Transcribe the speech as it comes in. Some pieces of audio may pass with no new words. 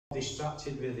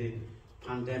distracted with the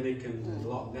pandemic and the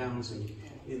lockdowns, and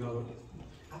you know,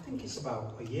 I think it's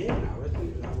about a year now, isn't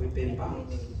it, that we've been back.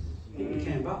 I think we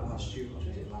came back last year. Was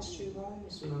it last July?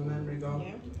 Is my memory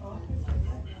gone?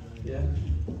 Yeah.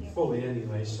 Fully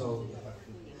anyway. So,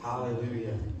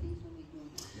 hallelujah.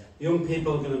 Young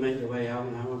people are going to make their way out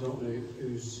now. I don't know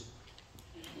who's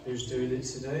doing it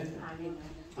today.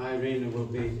 Irina will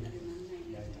be.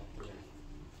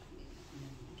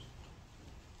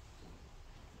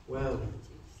 Well,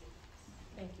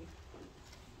 thank you.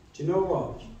 Do you know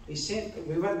what?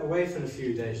 We went away for a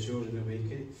few days during the week.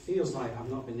 It feels like I've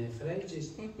not been here for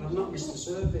ages. I've not missed a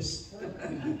service.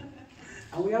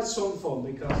 And we had some fun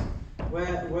because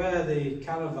where the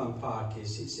caravan park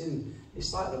is,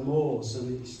 it's like the moors,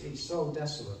 and it's so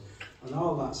desolate. And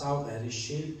all that's out there is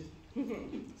sheep.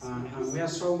 And we had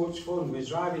so much fun. We were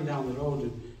driving down the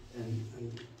road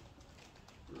and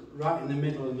right in the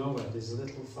middle of nowhere there's a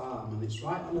little farm, and it's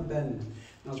right on a bend.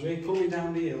 And as we're coming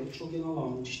down the hill, trugging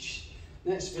along,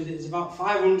 next minute there's about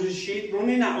 500 sheep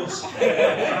running at us.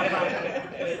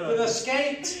 With a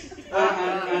skate.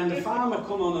 And the farmer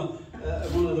come on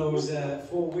one of those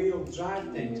four-wheel drive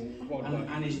things,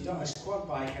 and he's got a quad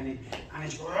bike, and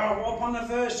he's going up on the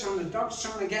verge, and the dog's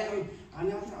trying to get him,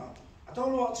 and I don't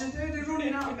know what to do, they're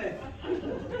running at me.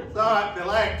 It's alright, Bill,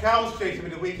 I had cows chasing me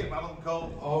the week at my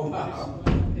uncle. Oh, wow.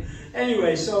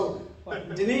 Anyway, so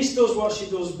Denise does what she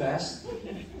does best.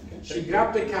 She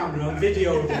grabbed the camera and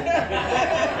videoed it.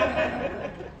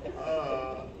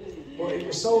 But it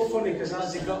was so funny because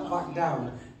as they got back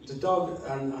down, the dog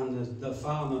and the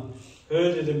farmer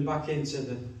herded him back into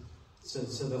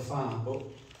the farm. But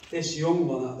this young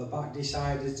one at the back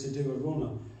decided to do a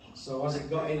runner. So as it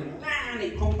got in, and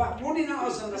he come back running at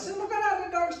us, and I said, "Look at that,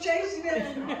 the dog's chasing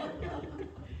him."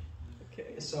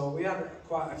 Okay. So we had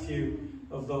quite a few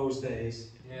of those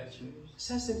days. Yeah.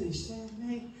 Says to me,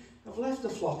 "Mate, I've left the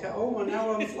flock at home, and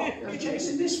now I'm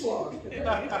chasing this flock."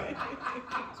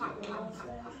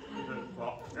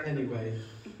 Anyway,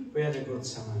 we had a good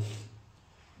time.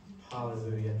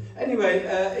 Hallelujah. Anyway,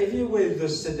 if you're with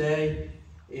us today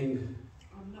in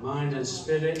mind and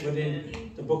spirit, we're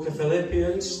in the book of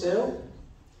Philippians still,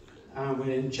 and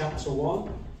we're in chapter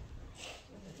 1.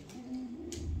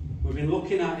 We've been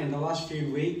looking at in the last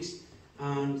few weeks,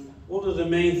 and one of the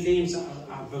main themes that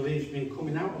I believe has been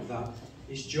coming out of that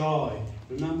is joy.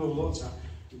 Remember, we looked at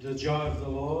the joy of the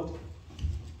Lord,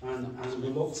 and we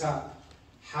looked at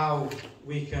how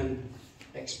we can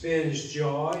experience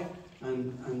joy,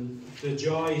 and the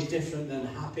joy is different than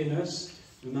happiness.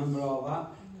 Remember all that?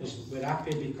 Because we're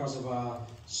happy because of our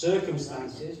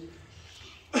circumstances,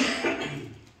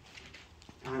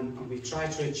 and we try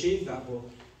to achieve that, but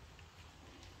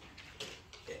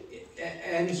it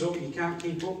ends up you can't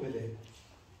keep up with it.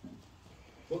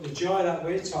 But the joy that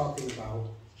we're talking about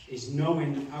is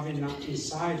knowing, having that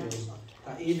inside us,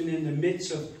 that even in the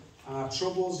midst of our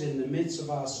troubles, in the midst of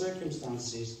our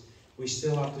circumstances, we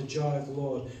still have the joy of the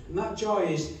Lord. And that joy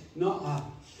is not a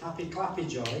happy clappy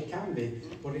joy, it can be,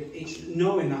 but it's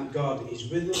knowing that God is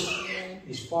with us,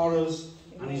 He's for us,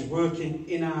 and He's working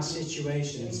in our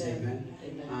situations. Amen.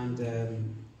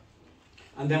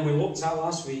 And then we looked at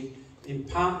last week in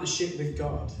partnership with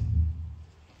God.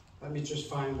 Let me just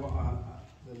find what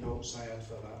the notes I had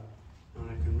for that, and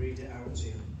I can read it out to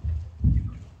you.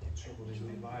 The trouble is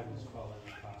my Bible's falling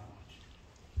apart.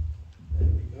 There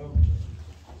we go.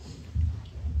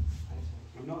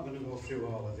 I'm not going to go through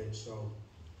all of it, so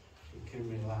you can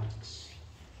relax.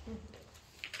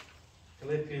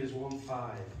 Philippians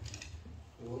 1:5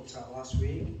 we looked at last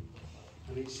week,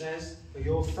 and it says, "For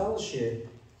your fellowship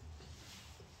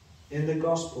in the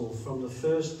gospel from the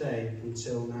first day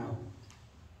until now."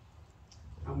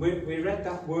 And we read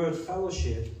that word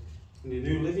fellowship in the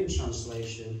New Living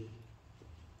Translation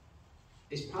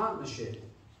is partnership.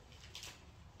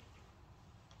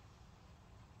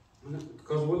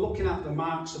 Because we're looking at the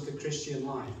marks of the Christian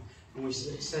life, and we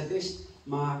said this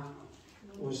mark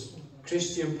was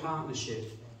Christian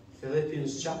partnership.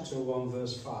 Philippians chapter 1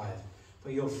 verse 5. For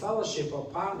your fellowship or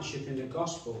partnership in the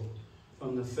gospel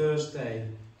from the first day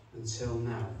until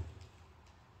now.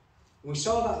 We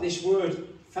saw that this word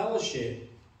fellowship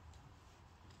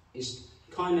is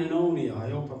koinonia. I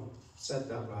hope I've said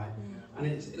that right. And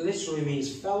it literally means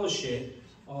fellowship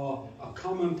or a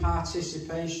common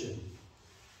participation.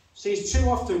 See, too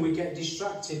often we get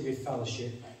distracted with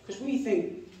fellowship because we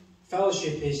think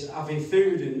fellowship is having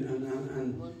food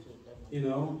and you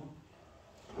know,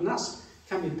 and that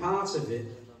can be part of it.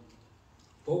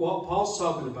 But what Paul's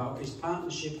talking about is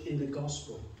partnership in the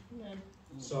gospel.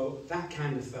 So that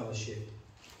kind of fellowship.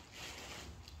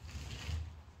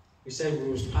 We said we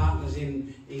was partners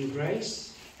in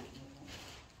grace,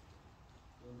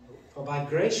 For by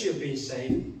grace you've been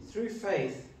saved through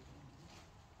faith,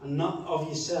 and not of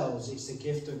yourselves, it's the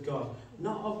gift of God,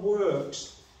 not of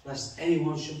works, lest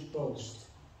anyone should boast.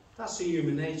 That's the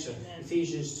human nature. Amen.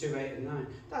 Ephesians 2, 8 and 9.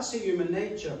 That's the human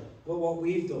nature. Look what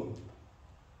we've done.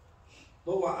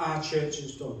 Look what our church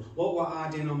has done. Look what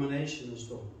our denomination has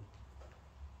done.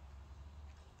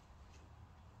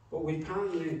 But we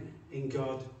partner in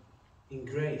God in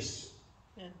grace.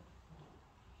 Yeah.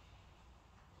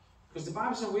 Because the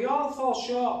Bible says we all fall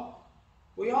short.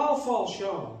 We all fall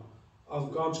short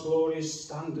of God's glorious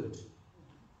standard.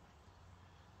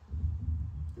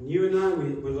 And you and I,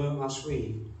 we learned last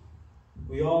week,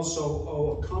 we also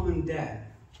owe a common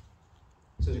debt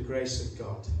to the grace of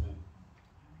God.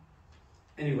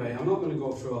 Anyway, I'm not going to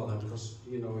go through all that because,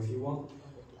 you know, if you want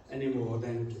any more,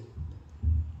 then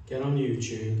get on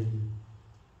YouTube and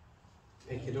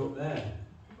pick it up there.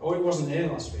 Oh, it wasn't here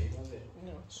last week, was it?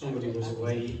 No. Somebody was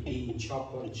away eating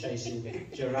chocolate and chasing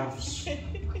giraffes.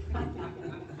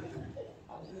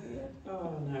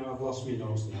 Oh, no, I've lost my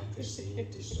nose now. Christine,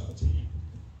 you've distracted me.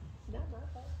 No.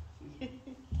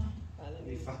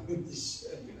 He found this.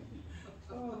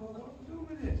 Oh, what are we doing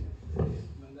with it?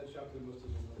 Man, that chocolate must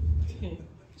have been good.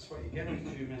 That's what you get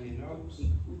with too many notes.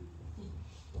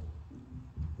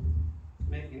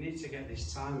 Mate, you need to get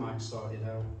this time mic sorted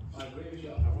out. I agree with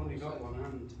you. I've only got one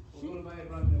hand. We're going to buy a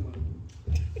brand new one.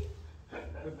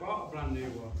 We've bought a brand new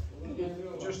one.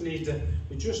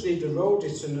 We just need the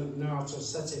roadie to know how to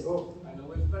set it up. I know,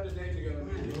 we've spent a day together.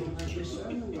 Man, you want to have this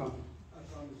sermon gone? I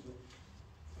promise you.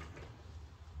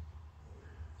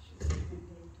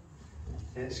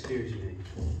 Excuse me.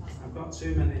 I've got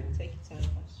too many. Take your time,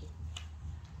 Pastor.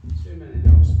 Too many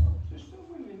notes. Just stop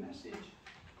with me message.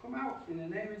 Come out in the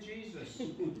name of Jesus.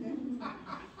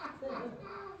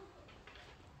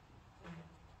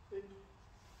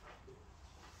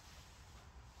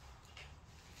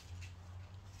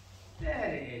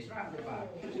 There it is, right at the back.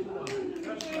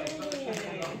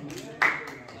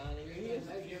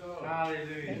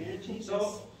 Hallelujah. So,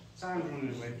 time's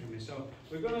running away from me. So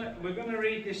we're gonna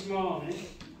read this morning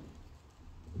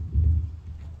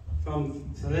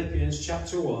from Philippians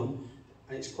chapter 1,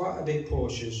 and it's quite a big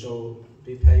portion, so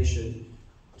be patient.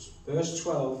 Verse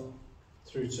 12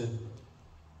 through to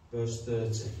verse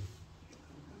 30.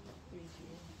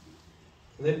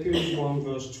 Philippians 1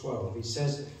 verse 12. It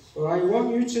says, "For I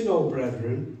want you to know,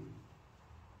 brethren,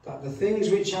 that the things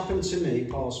which happened to me,"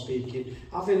 Paul speaking,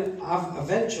 have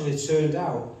eventually turned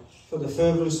out for the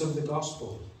furtherance of the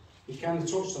gospel. We kind of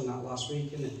touched on that last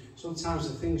week, innit? Sometimes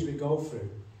the things we go through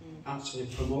actually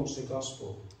promotes the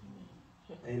gospel.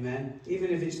 Amen.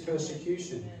 Even if it's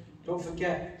persecution. Don't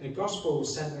forget, the gospel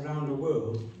was sent around the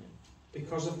world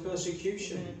because of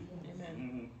persecution.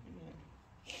 Amen.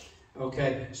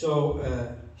 Okay, so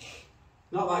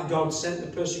not that God sent the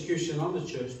persecution on the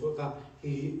church, but that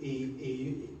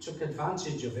he took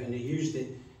advantage of it and he used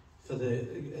it for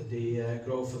the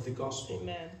growth of the gospel.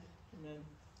 Amen.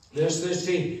 Verse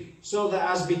 13, "So that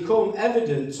has become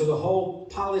evident to the whole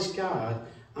palace guard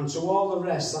and to all the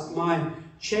rest that my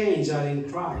chains are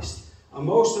in Christ. And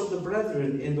most of the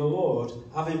brethren in the Lord,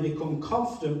 having become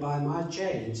confident by my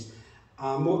chains,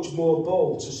 are much more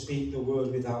bold to speak the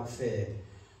word without fear.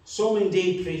 Some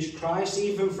indeed preach Christ,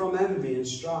 even from envy and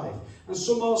strife, and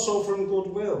some also from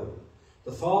goodwill.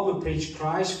 The former preach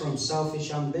Christ from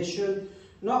selfish ambition,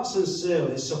 not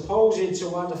sincerely, supposing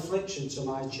to add affliction to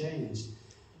my chains,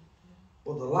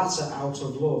 but the latter out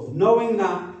of love, knowing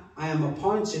that I am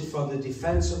appointed for the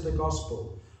defence of the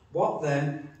gospel. What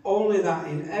then? Only that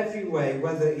in every way,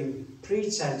 whether in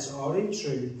pretense or in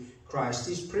truth, Christ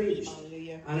is preached.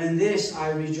 Hallelujah. And in this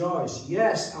I rejoice,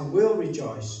 yes, and will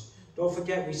rejoice." Don't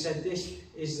forget, we said this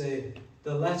is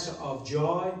the letter of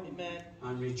joy. Amen.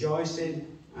 And rejoicing,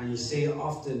 and you see it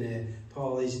often here.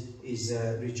 Paul is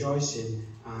rejoicing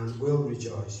and will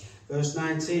rejoice. Verse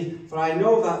 19, "For I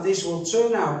know that this will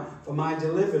turn out for my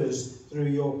deliverers through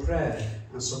your prayer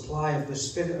and supply of the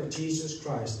Spirit of Jesus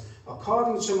Christ,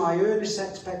 according to my earnest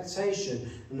expectation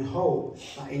and hope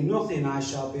that in nothing I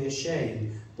shall be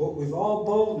ashamed, but with all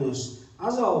boldness,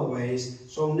 as always,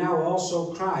 so now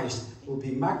also Christ will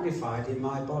be magnified in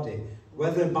my body,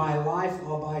 whether by life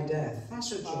or by death."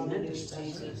 That's a tremendous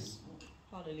testimony.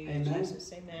 Hallelujah, Amen.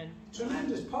 Jesus. Amen.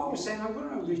 Tremendous. Paul was saying, I'm going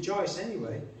to rejoice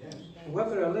anyway. Yes.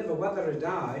 Whether I live or whether I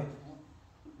die,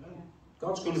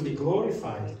 God's going to be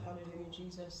glorified. Hallelujah,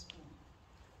 Jesus.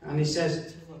 And he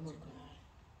says,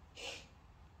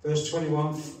 verse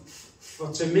 21,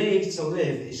 "For to me to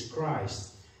live is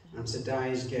Christ, and to die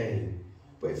is gain.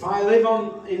 But if I live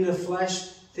on in the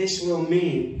flesh, this will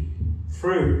mean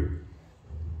fruit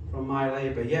from my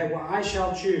labour. Yet what I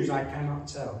shall choose I cannot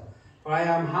tell. For I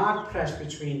am hard pressed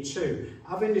between two,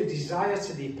 having a desire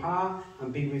to depart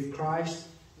and be with Christ,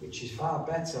 which is far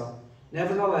better.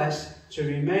 Nevertheless, to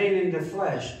remain in the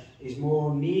flesh is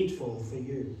more needful for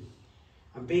you.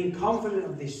 And being confident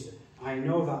of this, I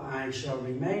know that I shall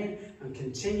remain and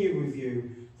continue with you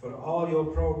for all your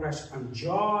progress and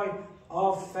joy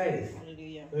of faith.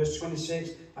 Hallelujah. Verse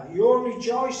 26, that your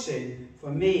rejoicing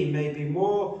for me may be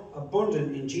more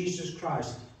abundant in Jesus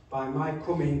Christ by my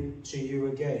coming to you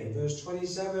again. Verse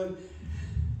 27,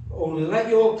 only let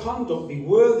your conduct be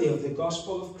worthy of the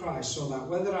gospel of Christ, so that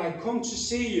whether I come to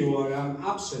see you or am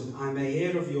absent, I may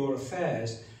hear of your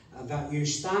affairs, and that you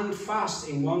stand fast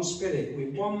in one spirit,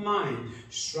 with one mind,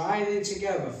 striving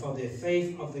together for the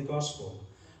faith of the gospel,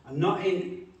 and not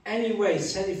in any way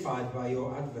terrified by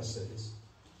your adversaries,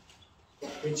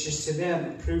 which is to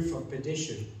them a proof of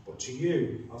perdition, but to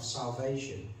you of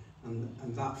salvation,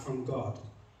 and that from God.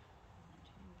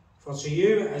 For to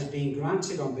you has been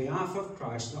granted on behalf of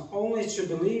Christ not only to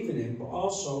believe in him, but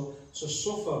also to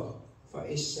suffer for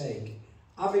his sake,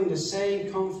 having the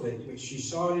same conflict which you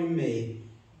saw in me,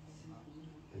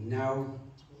 and now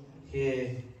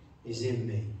here is in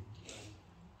me.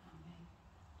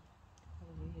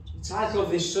 The title of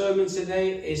this sermon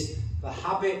today is The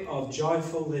Habit of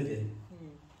Joyful Living.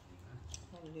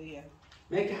 Hallelujah.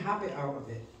 Make a habit out of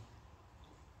it.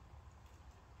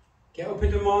 Get up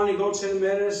in the morning, go to the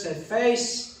mirror, say,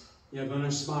 face, you're going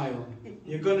to smile.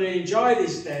 You're going to enjoy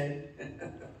this day.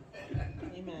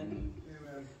 Amen.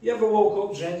 You ever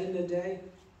woke up dreading the day?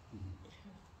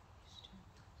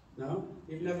 No?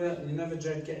 You never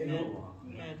dread getting up?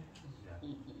 Amen.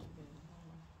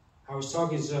 I was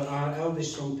talking to our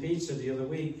eldest son Peter the other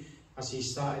week as he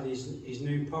started his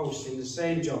new post in the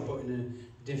same job but in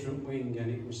a different wing, and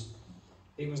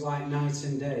it was like night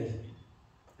and day.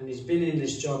 And he's been in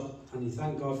this job, and he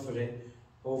thanked God for it,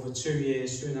 over 2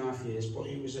 years, 2.5 years, but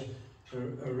it was a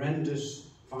horrendous,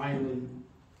 violent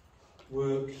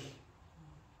work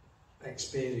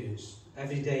experience.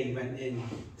 Every day he went in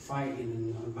fighting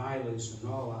and violence and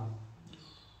all that.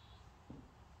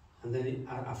 And then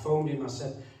I phoned him, I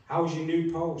said, how's your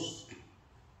new post?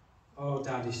 Oh,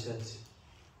 Dad, he said,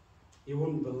 you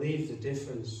wouldn't believe the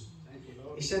difference. Thank you,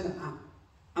 Lord. He said,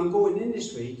 I'm going in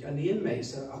this week and the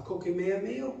inmates are cooking me a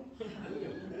meal.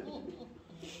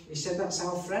 He said, that's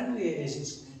how friendly it is.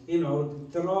 It's, you know,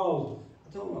 they're all,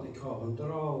 I don't know what they call them,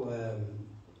 they're all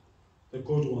the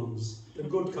good ones, the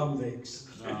good convicts.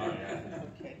 Oh, yeah.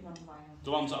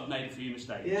 The ones that have made a few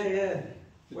mistakes. Yeah.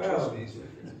 Well,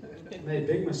 made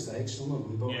big mistakes, some of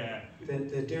them, but yeah.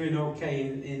 they're doing okay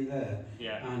in there.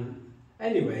 Yeah. And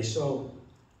anyway, so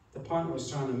the point I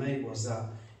was trying to make was that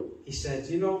he said,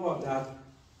 you know what, Dad?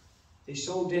 It's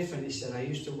so different. He said, I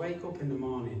used to wake up in the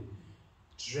morning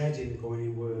dreading going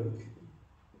in work.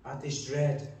 I had this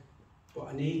dread, but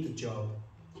I need the job.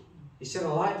 He said, I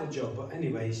like the job, but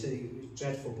anyway, he said it was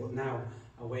dreadful, but now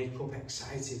I wake up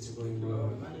excited to go in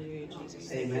work. Hallelujah,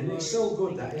 Jesus. Amen. It's so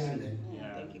good, that, isn't it?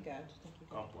 Yeah. Thank you, God. Thank you,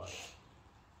 God. God bless.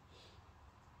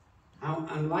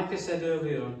 And like I said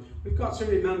earlier on, we've got to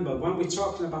remember, when we're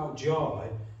talking about joy,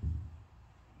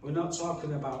 we're not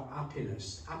talking about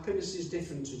happiness. Happiness is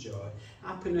different to joy.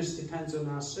 Happiness depends on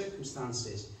our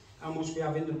circumstances. How much we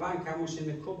have in the bank, how much in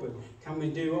the cupboard. Can we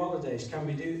do holidays? Can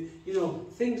we do, you know,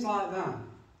 things like that.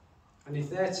 And if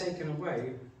they're taken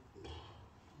away,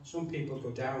 some people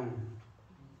go down.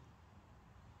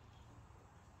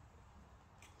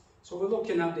 So we're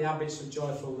looking at the habits of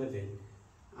joyful living.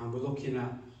 And we're looking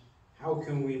at how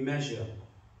can we measure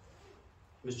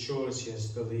maturity as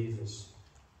believers.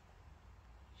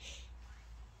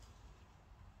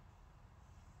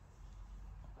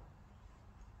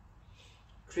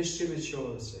 Christian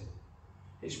maturity.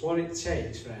 It's what it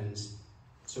takes, friends,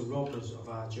 to rob us of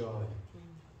our joy.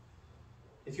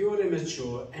 If you're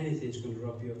immature, anything's going to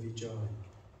rob you of your joy.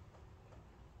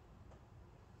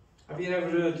 Have you ever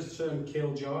heard the term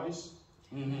killjoys?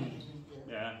 Mm-hmm.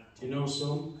 Yeah. Do you know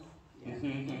some?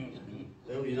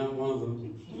 Hope you're not one of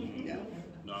them.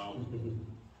 No.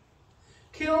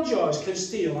 Killjoys can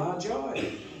steal our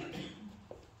joy.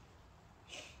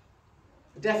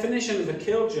 The definition of a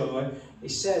killjoy,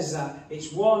 it says that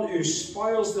it's one who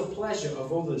spoils the pleasure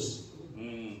of others.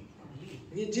 Mm.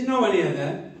 Do you know any of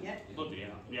them? Bloody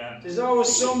hell. Yeah. There's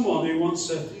always someone who wants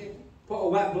to put a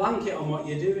wet blanket on what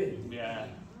you're doing. Yeah.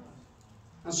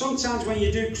 And sometimes when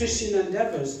you do Christian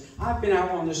endeavours, I've been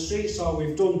out on the streets or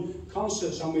we've done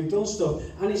concerts and we've done stuff,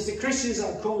 and it's the Christians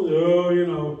that come, oh, you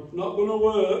know, not going to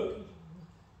work.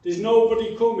 There's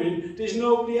nobody coming. There's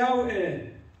nobody out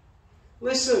here.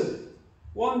 Listen,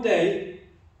 one day,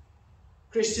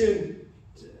 two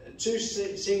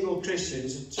single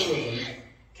Christians, two of them,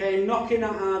 came knocking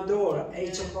at our door at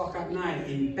 8 o'clock at night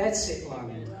in bedsit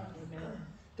land.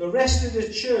 The rest of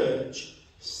the church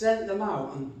sent them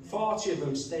out, and 40 of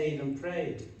them stayed and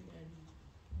prayed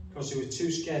because they were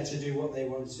too scared to do what they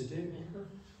wanted to do.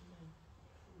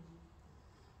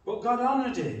 But God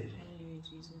honoured it.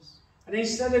 And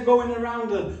instead of going around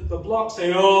the block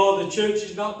saying, oh, the church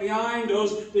is not behind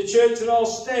us, the church are all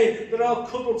staying, they're all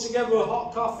cuddled together with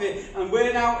hot coffee, and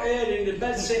we're out here in the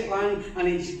bedsit land, and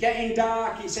it's getting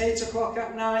dark, it's 8 o'clock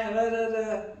at night,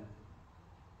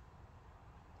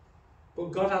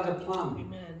 But God had a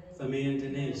plan for me and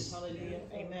Denise. Hallelujah.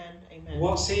 Amen. Amen.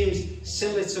 What seems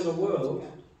silly to the world,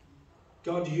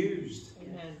 God used.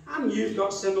 Amen. And you've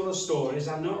got similar stories,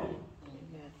 I know.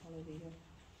 Amen. Hallelujah.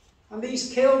 And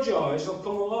these killjoys will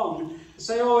come along and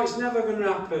say, oh, it's never going to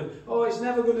happen. Oh, it's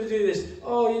never going to do this.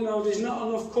 Oh, you know, there's not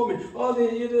enough coming. Oh,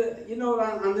 you know,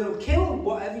 and they'll kill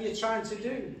whatever you're trying to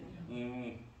do.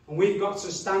 And we've got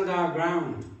to stand our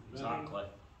ground. Exactly.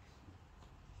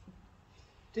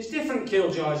 There's different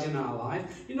killjoys in our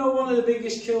life. You know, one of the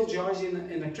biggest killjoys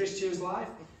in a Christian's life,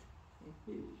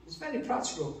 it's very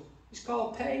practical. It's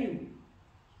called pain.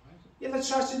 You ever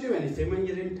try to do anything when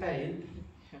you're in pain?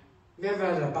 Have you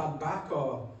ever had a bad back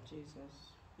or,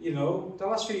 you know, the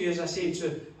last few years I seem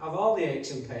to have all the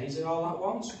aches and pains all at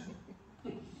once.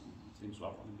 Seems to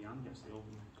have one in the hand, gets the old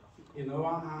You know,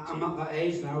 I'm at that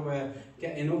age now where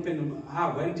getting up in the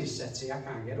Wendy's settee, I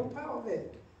can't get up out of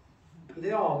it. And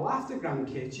they all laughed, the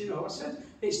grandkids, you know. I said,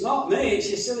 it's not me, it's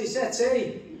your silly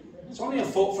settee. It's only a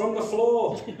foot from the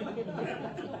floor.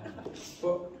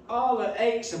 But all the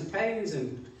aches and pains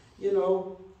and, you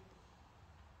know,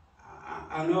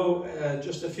 I know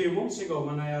just a few months ago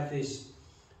when I had this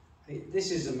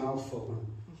is a mouthful,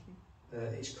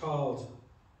 it's called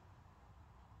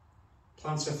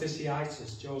plantar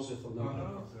fasciitis. Joseph will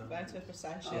know. Plantar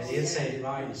fasciitis. Yeah, he'll say it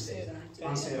right, you see.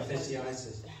 Plantar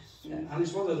fasciitis. And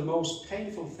it's one of the most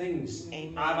painful things.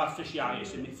 I've had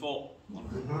fasciitis in my foot.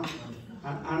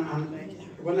 And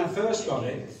when I first got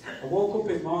it, I woke up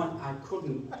in the morning, I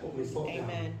couldn't put my foot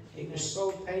down. It was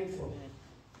so painful.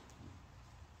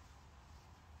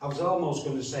 I was almost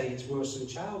going to say it's worse than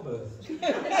childbirth.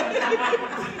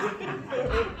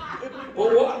 But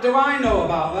what do I know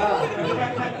about that?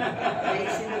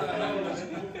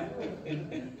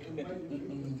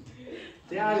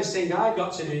 The hardest thing I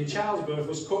got to do in childbirth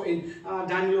was cutting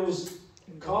Daniel's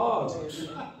cord.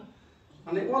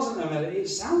 And it wasn't it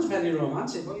sounds very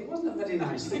romantic, but it wasn't a very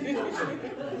nice thing.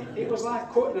 It was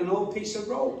like cutting an old piece of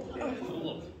rope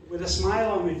with a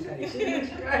smile on my face.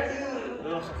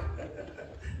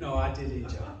 No, I did it,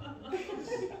 John.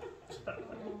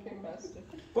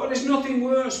 But there's nothing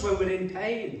worse when we're in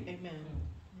pain. Amen.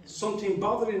 Something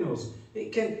bothering us.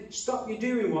 It can stop you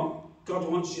doing what God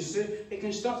wants you to do. It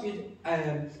can stop you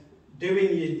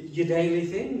doing your daily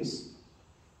things.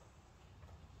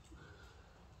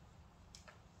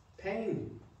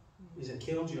 Pain is a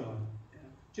killjoy.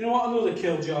 Do you know what another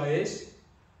killjoy is?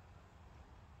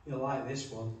 You'll like this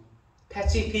one.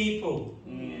 Petty people.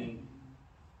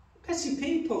 Petty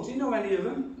people. Do you know any of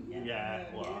them? Yeah,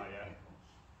 well, yeah.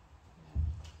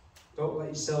 Don't let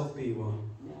yourself be one.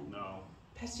 No.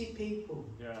 Petty people.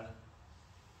 Yeah.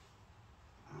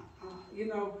 You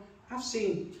know, I've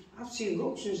seen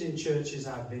ruptures in churches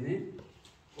I've been in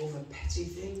over petty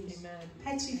things. Amen.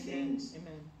 Petty things.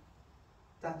 Amen.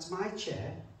 That's my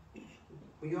chair.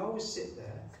 We always sit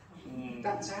there.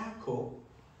 That's our cup.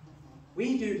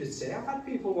 We do the tea. I've had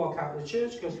people walk out of the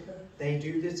church because they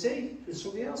do the tea and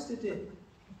somebody else did it.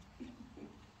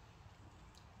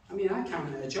 I mean, I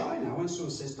count it a joy now when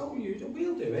someone says, don't you,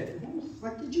 we'll do it. Oh,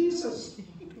 thank you, Jesus.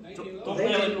 They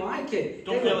didn't like it.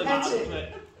 Don't really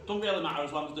matter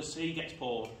as long as the tea gets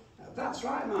poured. That's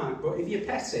right, Mark. But if you're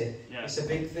petty, yeah, it's a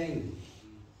big thing.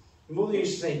 Mother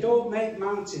used to say, don't make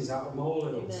mountains out of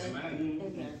molehills.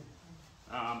 Amen.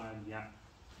 Amen, yeah.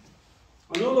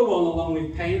 Another one along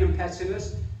with pain and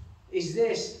pettiness is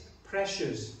this,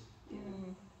 pressures.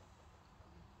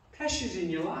 Pressures in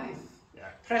your life.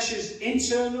 Yeah. Pressures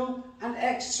internal and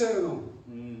external.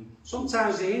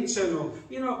 Sometimes the internal,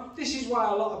 you know, this is why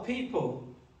a lot of people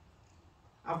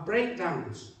have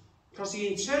breakdowns. Because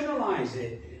they internalise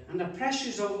it and the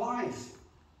pressures of life.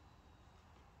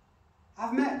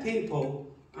 I've met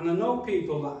people, and I know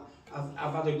people that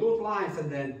have had a good life and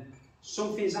then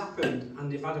something's happened and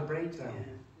they've had a breakdown.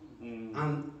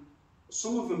 And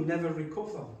some of them never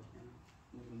recover.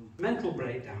 Mental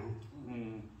breakdown.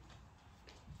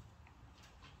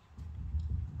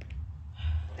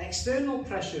 External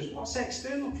pressures. What's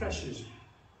external pressures?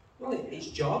 Well, it's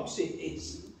jobs,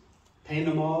 it's paying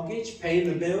the mortgage, paying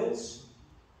the bills,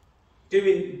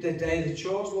 doing the daily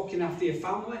chores, looking after your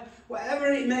family,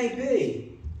 whatever it may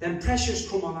be, then pressures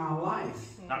come on our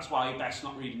life. That's why you're best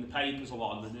not reading the papers a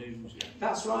lot and the news. Yeah.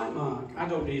 That's right, Mark. I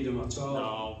don't read them at all.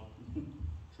 No.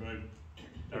 True.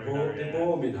 They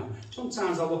bore me now.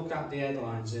 Sometimes I look at the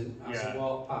headlines as I Yeah.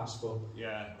 walk past, but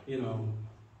Yeah. you know,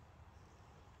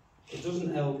 it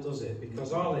doesn't help, does it?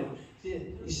 Because all it,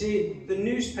 you see, the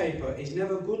newspaper is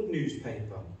never good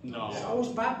newspaper. No. It's always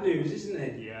bad news, isn't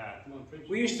it? Yeah.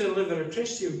 We used to deliver a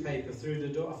Christian paper through the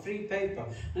door, a free paper,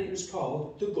 and it was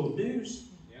called The Good News.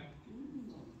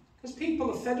 Because people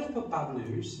are fed up of bad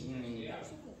news.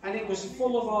 And it was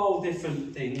full of all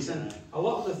different things, and a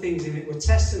lot of the things in it were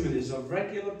testimonies of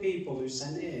regular people who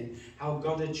sent in how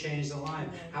God had changed their life,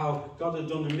 how God had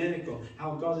done a miracle,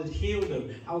 how God had healed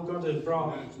them, how God had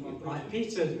brought, like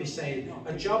Peter would be saying,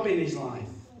 a job in his life.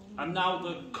 And now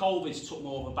that COVID's took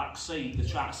more of a back seat, they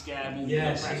try to scare monkeys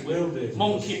Yes, it will do.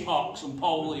 monkeypox and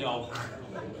polio.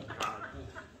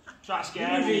 Try to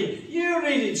scare them. You're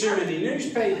reading too many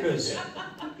newspapers.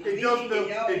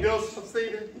 It does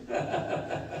succeed.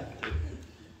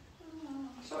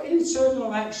 So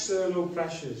internal and external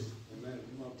pressures,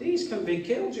 these can be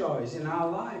killjoys in our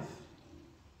life,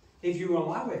 if you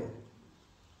allow it.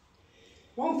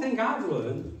 One thing I've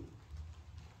learned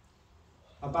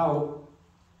about,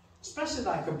 especially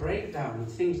like a breakdown and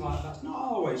things like that, not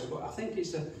always, but I think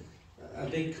it's a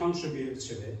big contributor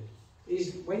to it,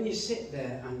 is when you sit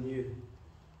there and you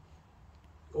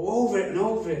go over it and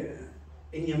over it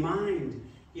in your mind,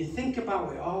 you think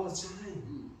about it all the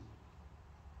time.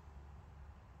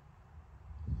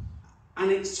 And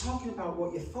it's talking about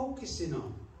what you're focusing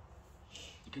on.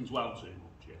 You can dwell too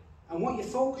much, yeah. And what you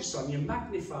focus on, you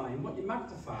magnify, and what you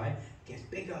magnify gets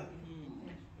bigger.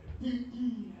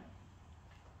 And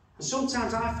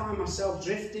sometimes I find myself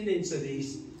drifting into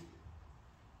these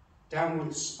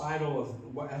downward spiral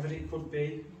of whatever it could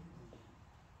be.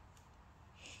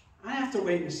 I have to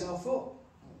wake myself up.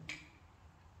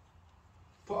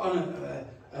 Put on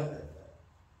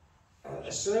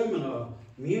a sermon or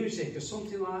music or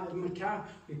something like that in my car.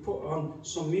 We put on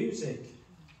some music.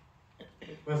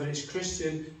 Whether it's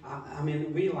Christian, I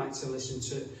mean, we like to listen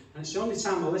to, and it's the only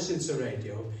time I listen to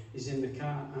radio is in the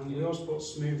car, and we always put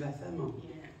Smooth FM on.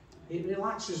 It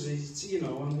relaxes us, you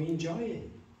know, and we enjoy it.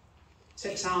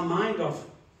 Takes our mind off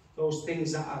those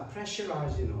things that are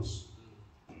pressurising us.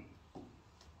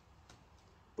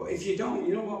 But if you don't,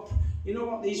 you know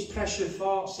what these pressure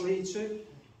thoughts lead to?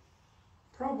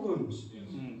 Problems.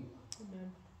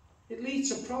 It leads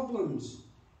to problems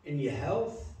in your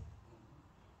health,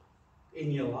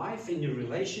 in your life, in your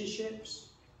relationships.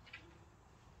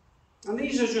 And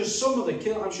these are just some of the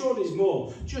I'm sure there's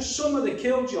more, just some of the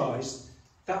killjoys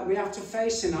that we have to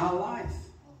face in our life.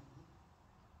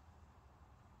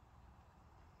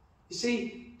 You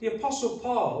see, the Apostle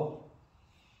Paul,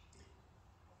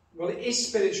 well, his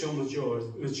spiritual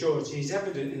maturity is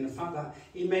evident in the fact that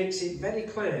he makes it very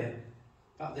clear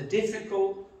that the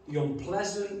difficult, the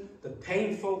unpleasant, the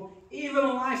painful, even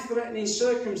life-threatening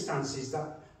circumstances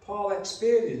that Paul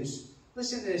experienced,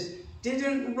 listen to this,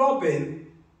 didn't rob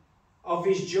him of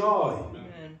his joy.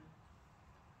 Amen.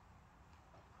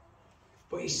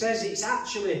 But he says it's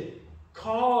actually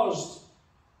caused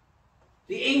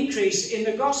the increase in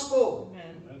the gospel.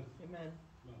 Amen. Amen.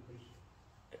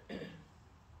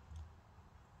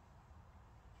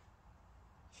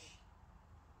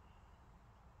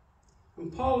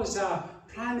 And Paul is our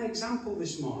prime example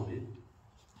this morning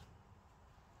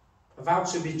of how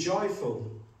to be joyful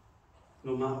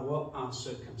no matter what our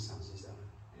circumstances are.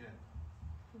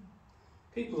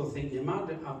 People will think you're mad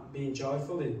at being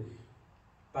joyful in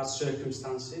bad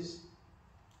circumstances.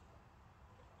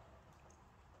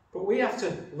 But we have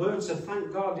to learn to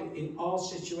thank God in all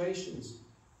situations.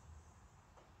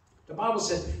 The Bible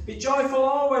says, be joyful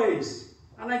always.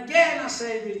 And again I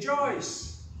say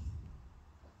rejoice.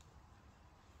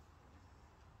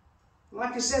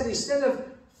 Like I said, instead of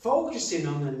focusing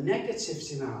on the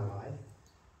negatives in our life,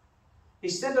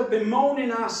 instead of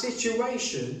bemoaning our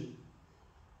situation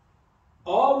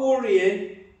or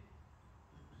worrying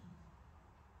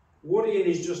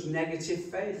is just negative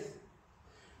faith.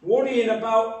 Worrying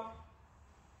about,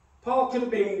 Paul could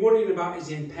have been worrying about his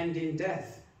impending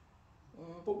death.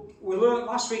 But we learned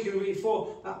last week and the week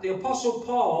before that the Apostle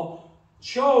Paul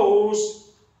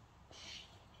chose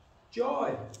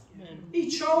joy. Amen. He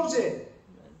chose it.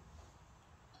 Amen.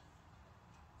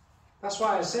 That's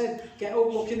why I said, get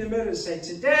up, look in the mirror and say,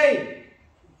 today,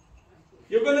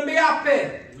 you're going to be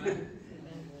happy.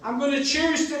 I'm going to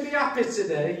choose to be happy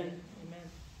today. Amen.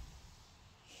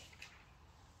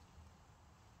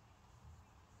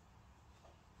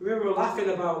 We were laughing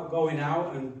about going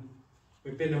out and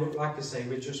We've been up, like I say,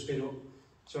 we've just been up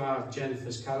to our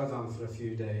Jennifer's caravan for a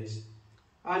few days.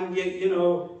 And you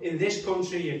know, in this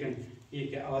country you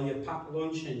get all your packed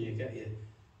lunch and you get your,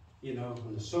 you know,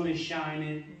 and the sun is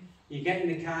shining. You get in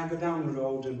the car, go down the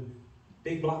road and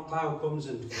big black cloud comes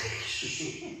and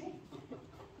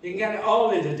you can get it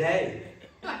all in a day.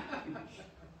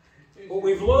 But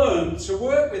we've learned to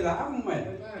work with that, haven't we?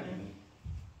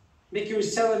 Mickey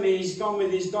was telling me he's gone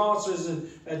with his daughters and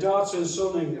a daughter and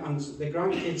son and the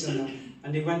grandkids and that,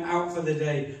 and he went out for the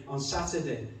day on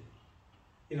Saturday,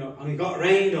 you know, and he got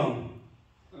rained on.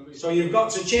 So you've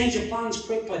got to change your plans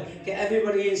quickly, get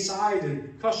everybody inside, and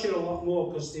it costs you a lot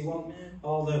more because they want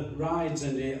all the rides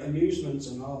and the amusements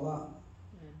and all that.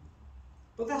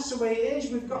 But that's the way it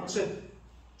is. We've got to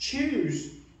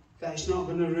choose that it's not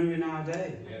going to ruin our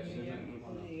day.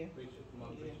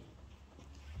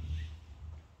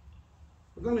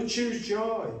 We're going to choose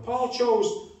joy. Paul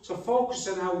chose to focus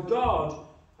on how God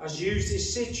has used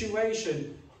his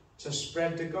situation to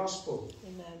spread the gospel.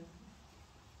 Amen.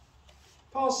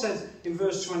 Paul said in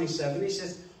verse 27, he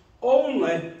says,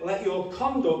 only let your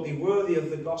conduct be worthy of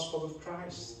the gospel of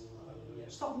Christ.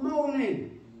 Stop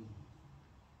moaning.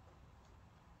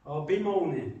 Or be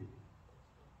moaning.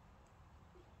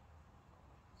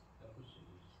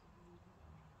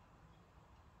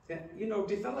 You know,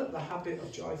 develop the habit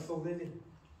of joyful living.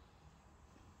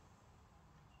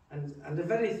 And the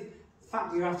very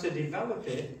fact you have to develop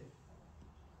it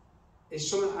is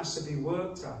something that has to be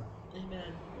worked at.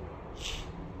 Amen.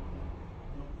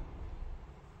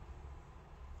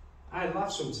 I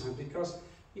laugh sometimes because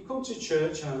you come to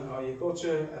church or you go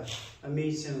to a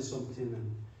meeting or something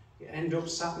and you end up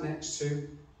sat next to,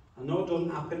 I know it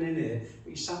doesn't happen in here,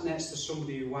 but you sat next to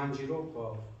somebody who winds you up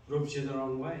or rubs you the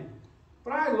wrong way.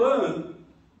 But I learned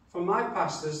from my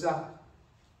pastors that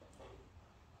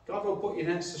God will put you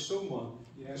next to someone,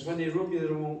 because when they rub you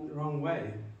the wrong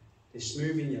way, they're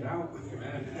smoothing you out.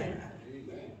 Amen.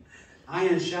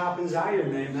 Iron sharpens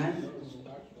iron, amen.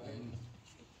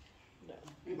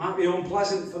 It might be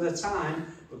unpleasant for the time,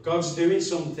 but God's doing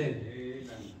something.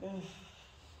 Amen.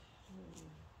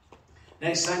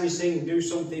 Next time you sing, do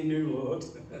something new, Lord,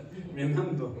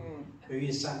 remember who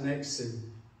you sat next to.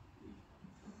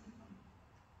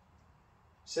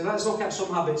 So let's look at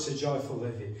some habits of joyful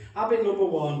living. Habit number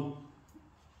 1,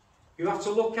 you have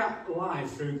to look at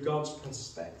life through God's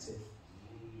perspective.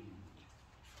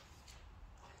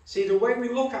 See, the way we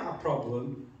look at a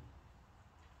problem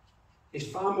is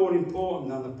far more important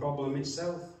than the problem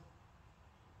itself.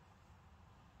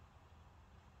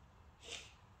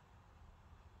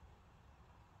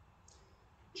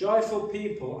 Joyful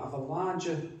people have a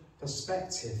larger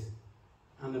perspective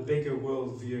and a bigger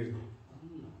worldview.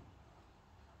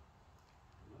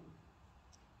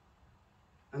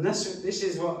 And this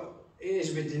is what it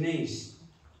is with Denise.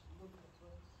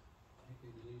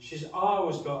 She's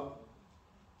always got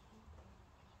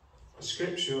a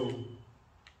scriptural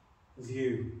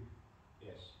view.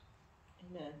 Yes.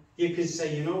 Amen. You could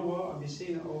say, you know what, have you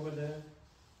seen it over there?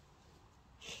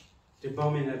 They're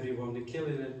bombing everyone, they're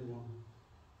killing everyone.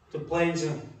 The planes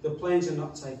are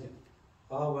not taken.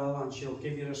 Oh well, and she'll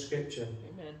give you a scripture.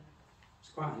 Amen.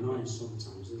 It's quite annoying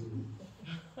sometimes, isn't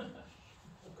it?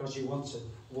 Because you want to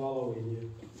wallow in your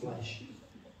flesh.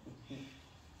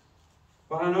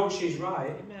 But I know she's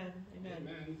right. Amen. Amen.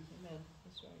 Amen. Amen.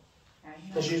 That's right.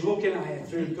 Because she's looking at it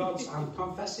through God's. I'm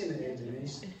confessing it here,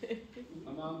 Denise.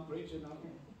 I'm on preaching now.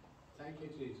 Thank you,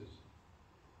 Jesus.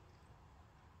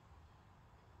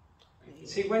 Thank you.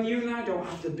 See, when you and I don't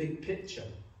have the big picture,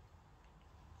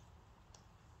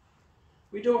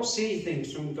 we don't see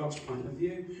things from God's point of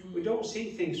view. We don't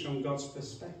see things from God's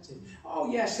perspective. Oh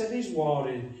yes, there is war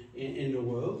in the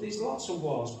world. There's lots of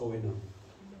wars going on.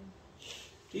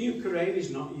 The Ukraine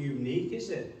is not unique, is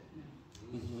it?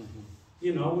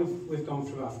 You know, we've gone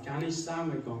through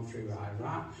Afghanistan, we've gone through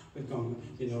Iraq, we've gone,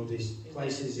 you know, these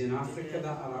places in Africa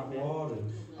that are at war,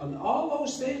 and all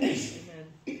those things.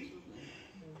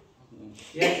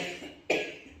 Yet,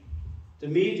 the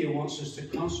media wants us to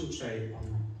concentrate on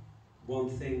one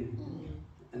thing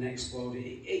and explode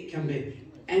it. It can be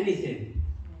anything.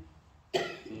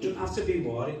 It doesn't have to be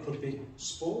war, it could be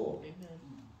sport.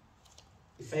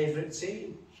 Your favourite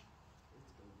team.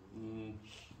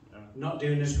 Not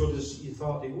doing as good as you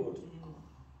thought they would.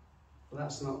 But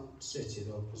that's not City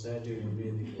though, because they're doing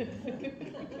really good.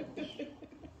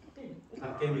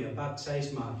 That gave me a bad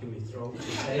taste mark in my throat to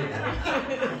say that.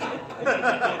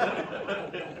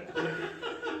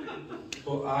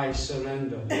 But I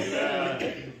surrender.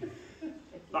 That's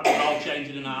all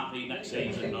changing in a heartbeat next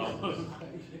season, though.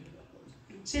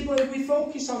 See, but if we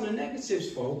focus on the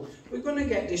negatives, folk, we're going to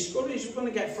get discouraged, we're going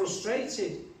to get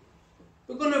frustrated.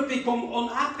 We're going to become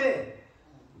unhappy.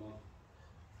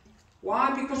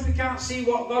 Why? Because we can't see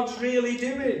what God's really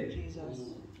doing. Jesus.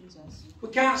 We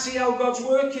can't see how God's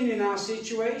working in our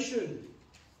situation.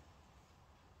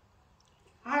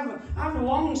 I've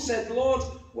long said, Lord,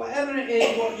 whatever it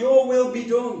is, what your will be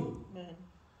done.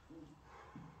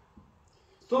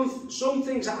 Some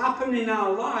things that happen in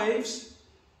our lives,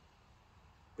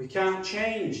 we can't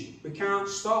change. We can't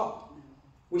stop.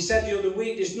 We said the other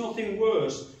week, there's nothing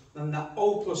worse than that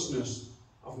hopelessness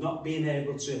of not being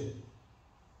able to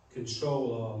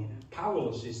control, or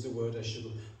powerless is the word I should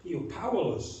use. You're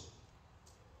powerless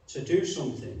to do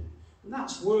something. And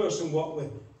that's worse than what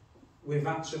we're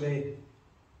actually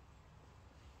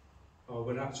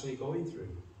going through.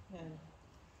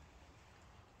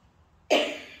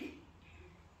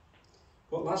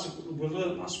 But we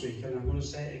learned last week, and I'm going to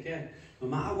say it again. No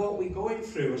matter what we're going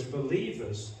through as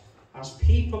believers, as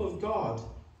people of God,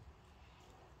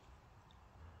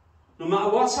 no matter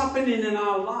what's happening in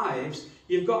our lives,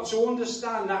 you've got to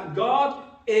understand that God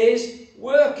is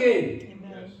working.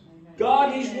 Amen.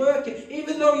 God is working.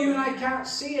 Even though you and I can't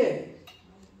see it,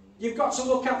 you've got to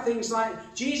look at things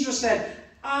like Jesus said,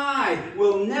 I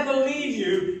will never leave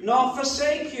you nor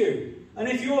forsake you. And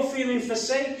if you're feeling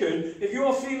forsaken, if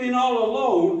you're feeling all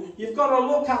alone, you've got to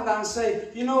look at that and say,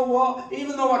 you know what?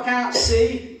 Even though I can't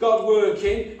see God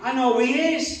working, I know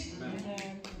He is.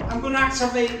 Amen. I'm going to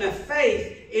activate my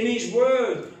faith in His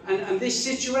Word. And this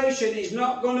situation is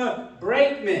not going to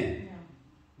break me.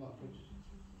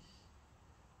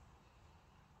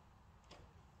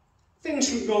 Things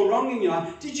can go wrong in your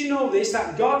life. Did you know this?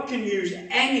 That God can use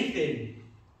anything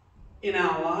in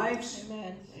our lives.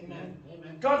 Amen. Amen.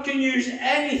 God can use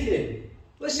anything.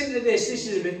 Listen to this. This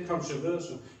is a bit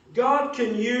controversial. God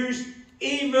can use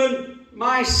even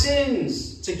my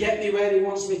sins to get me where He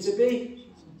wants me to be.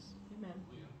 Amen.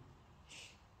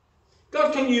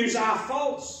 God can use our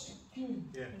faults.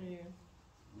 Yeah.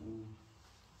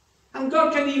 And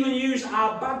God can even use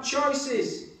our bad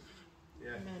choices.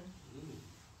 Yeah. Amen.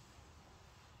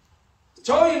 I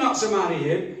told you not to marry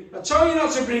him. I told you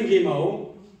not to bring him home.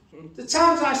 The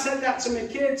times I said that to my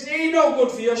kids, he's no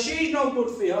good for you, she's no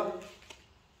good for you.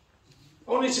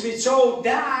 Only to be told,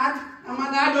 Dad, I'm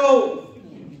an adult.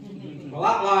 Well,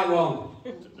 act like one.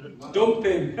 Dump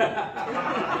him.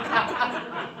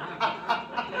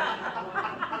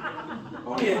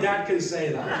 Only a dad can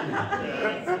say that,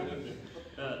 isn't it?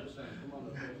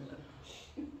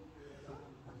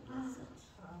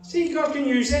 See, God can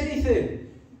use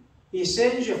anything. Your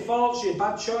sins, your faults, your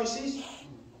bad choices.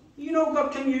 You know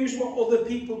God can use what other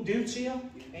people do to you.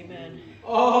 Amen.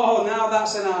 Oh, now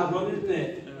that's an hard one, isn't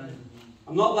it?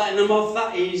 I'm not letting them off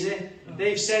that easy.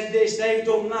 They've said this, they've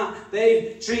done that,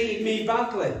 they've treated me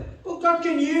badly. But God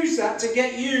can use that to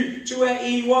get you to where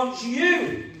He wants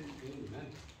you.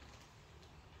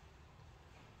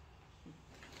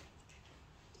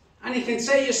 And He can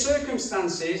take your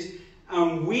circumstances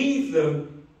and weave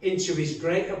them into His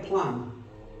greater plan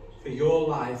for your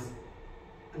life,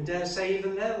 and dare say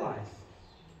even their life.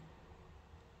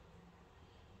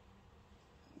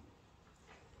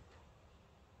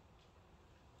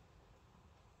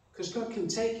 Because God can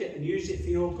take it and use it for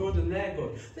your good and their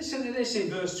good. Listen to this in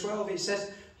verse 12. It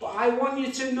says, but I want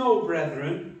you to know,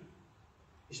 brethren,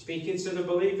 he's speaking to the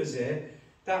believers here,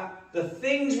 that the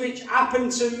things which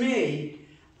happened to me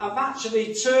have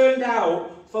actually turned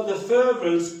out for the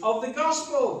furtherance of the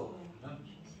gospel.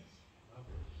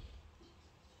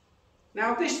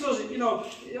 Now this doesn't,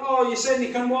 oh, you said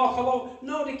they can walk all over.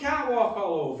 No, they can't walk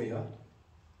all over you.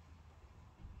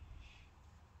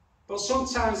 But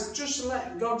sometimes just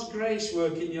let God's grace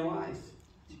work in your life.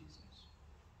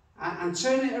 And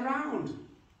turn it around.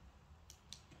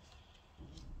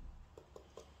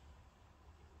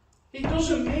 It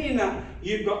doesn't mean that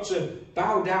you've got to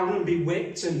bow down and be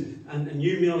whipped and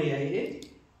humiliated.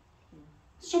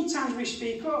 Sometimes we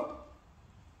speak up.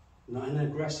 Not in an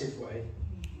aggressive way.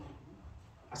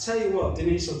 I tell you what,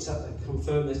 Denise will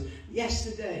confirm this.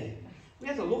 Yesterday, we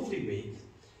had a lovely week.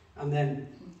 And then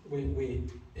we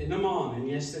in the morning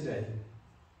yesterday,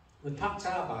 we packed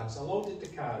our bags. I loaded the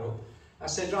car up. I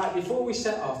said, right, before we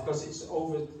set off, because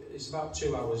it's about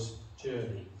 2 hours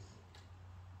journey,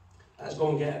 let's go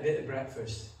and get a bit of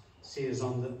breakfast. See us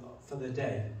for the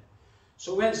day.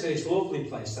 So we went to this lovely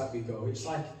place that we go. It's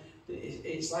like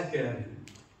a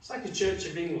Church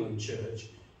of England church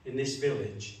in this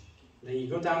village. And then you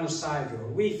go down the side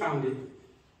road. We found it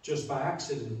just by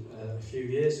accident a few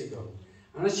years ago.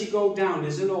 And as you go down,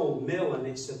 there's an old mill, and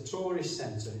it's a tourist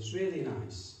centre. It's really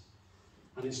nice.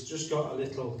 And it's just got a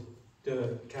little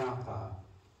the car park.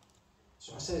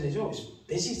 So I said, oh, it's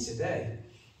busy today.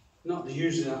 Not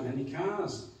usually that many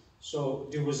cars. So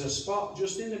there was a spot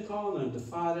just in the corner at the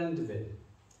far end of it.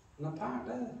 And I parked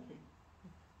there.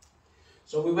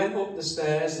 So we went up the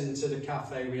stairs into the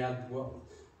cafe. We had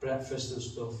breakfast and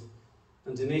stuff.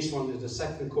 And Denise wanted a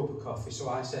second cup of coffee. So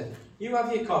I said, you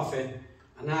have your coffee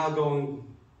and I'll go and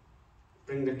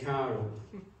bring the car up.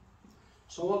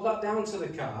 So I got down to the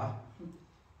car.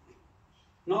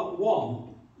 Not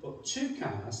one, but 2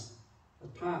 cars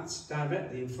had parked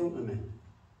directly in front of me.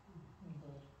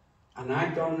 And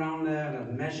I'd gone round there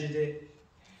and measured it.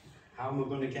 How am I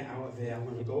going to get out of here? I'm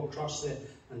going to go across it.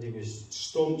 And there was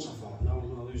stumps. I thought, no, I'm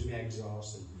going to lose my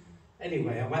exhaust. And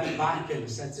anyway, I went back and I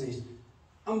said to him,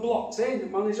 I'm blocked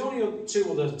in. Man, there's only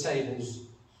 2 other tables.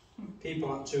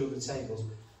 People at 2 other tables.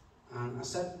 And I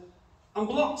said, I'm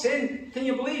blocked in. Can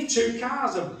you believe 2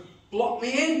 cars have blocked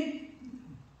me in?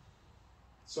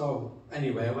 So,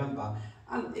 anyway, I went back.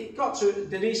 And it got to,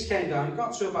 Denise came down, it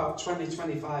got to about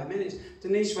 20-25 minutes.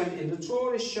 Denise went in the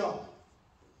tourist shop.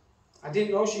 I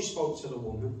didn't know she spoke to the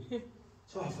woman.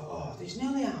 So I thought, oh, there's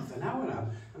nearly half an hour now,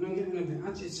 and I'm getting a bit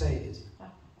agitated.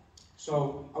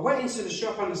 So I went into the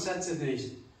shop and I said to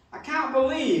Denise, I can't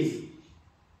believe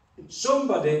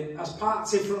somebody has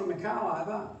parked in front of my car like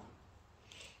that.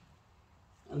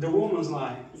 And the woman's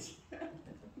like,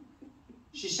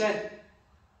 she said,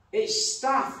 it's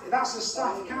staff, that's a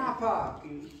staff car park.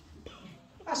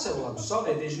 I said, well, I'm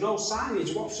sorry, there's no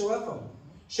signage whatsoever.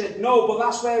 She said, no, but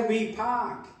that's where we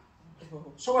park.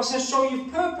 So I said, so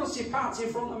you've purposely parked in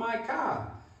front of my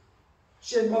car?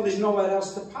 She said, well, there's nowhere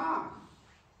else to park.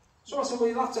 So I said, well,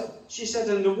 you'll have to... She said,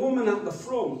 and the woman at the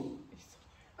front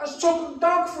has took a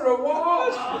dog for a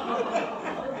walk.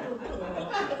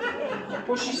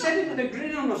 But she said it with a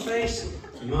grin on her face.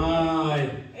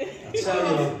 My, I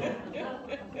tell you.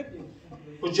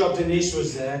 Good job Denise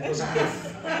was there, because I could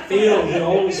feel the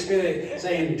Holy Spirit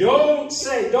saying, don't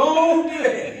do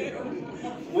it.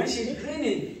 When she's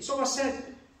grinning. So I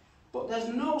said, but there's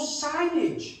no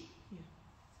signage.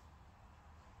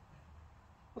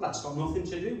 Well, that's got nothing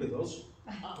to do with us.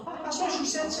 That's what she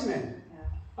said to me.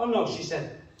 Oh no, she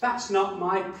said, that's not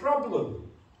my problem.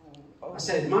 I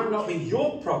said, it might not be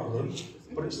your problem,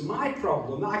 but it's my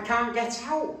problem that I can't get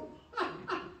out.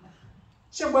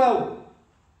 She said, well,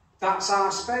 that's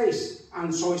our space,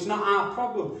 and so it's not our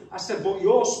problem. I said, but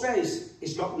your space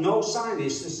has got no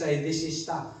signage to say this is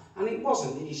staff. And it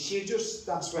wasn't. She just,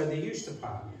 that's where they used to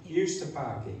park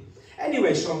it.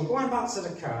 Anyway, so I'm going back to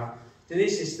the car.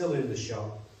 Denise is still in the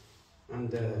shop.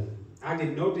 And I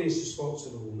didn't know Denise spoke to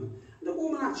the woman. And the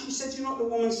woman actually said, you know what the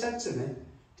woman said to me?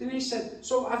 Denise said,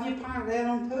 so have you parked there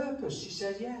on purpose? She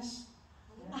said, yes.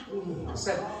 I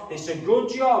said, it's a good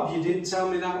job you didn't tell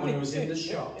me that when I was in the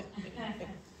shop.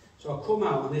 So I come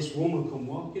out and this woman come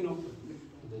walking up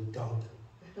with a dog.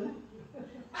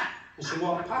 And she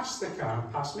walked past the car,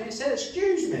 past me, and said,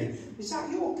 excuse me, is that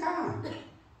your car?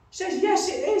 She says, yes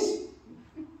it is.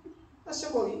 I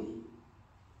said, well,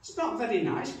 it's not very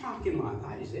nice parking like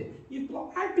that, is it?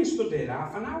 I've been stood here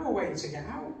half an hour waiting to get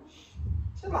out.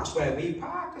 She said, that's where we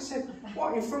park. I said,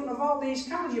 what, in front of all these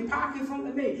cars? You park in front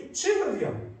of me? 2 of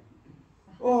you.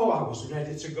 Oh, I was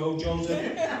ready to go,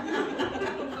 Joseph.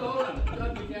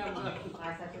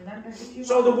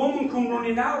 So the woman come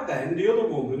running out then, the other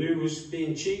woman who was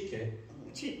being cheeky.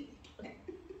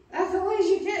 I thought, where's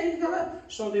you getting?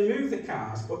 So they moved the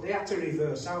cars, but they had to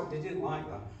reverse out. They didn't like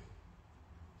that.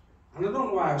 And I don't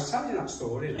know why I was telling that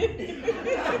story.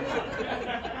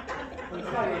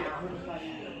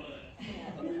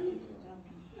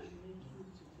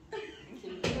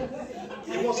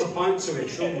 There was a point to it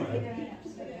somewhere.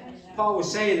 Paul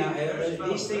was saying that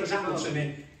these things happened to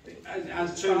me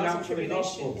and turned out to be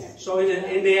gospel. So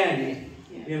in the end,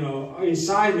 you know,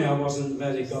 inside me I wasn't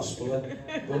very gospel-y,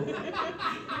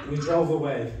 but we drove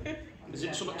away. Is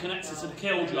it something connected to the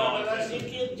killjoy?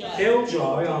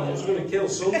 Killjoy? Oh, I was going to kill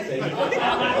something.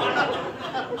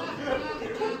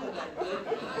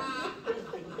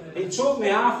 It took me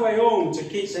halfway home to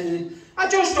keep saying, I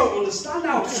just don't understand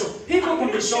how people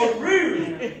can be so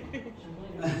rude.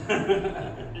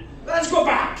 Let's go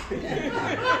back.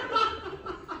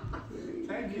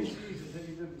 Thank you,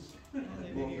 Jesus.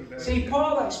 See,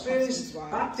 Paul experienced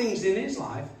bad things in his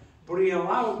life, but he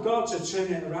allowed God to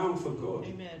turn it around for good.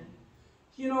 Amen.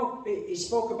 You know, he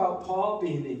spoke about Paul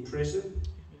being in prison.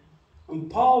 And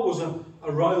Paul was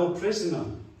a royal prisoner.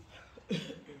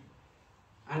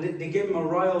 And they gave him a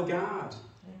royal guard.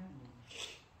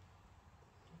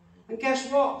 And guess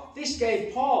what? This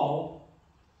gave Paul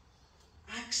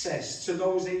access to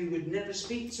those that he would never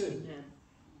speak to.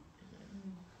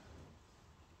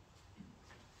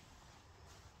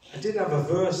 I did have a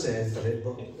verse here for it,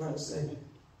 but let's see.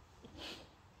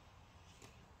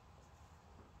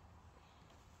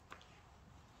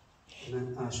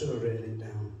 And I should have written it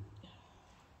down.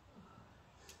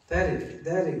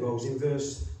 There it goes in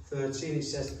verse 13. It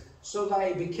says, so that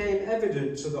it became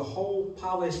evident to the whole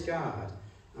palace guard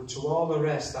and to all the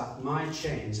rest that my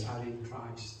chains are in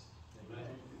Christ. Amen.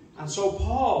 And so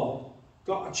Paul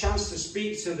got a chance to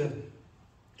speak to the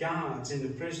guards in the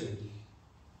prison.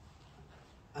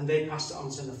 And they passed it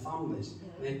on to the families.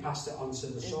 And they passed it on to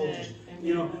the soldiers. Amen.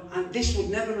 You know, and this would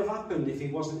never have happened if he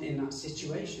wasn't in that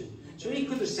situation. So he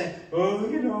could have said, oh,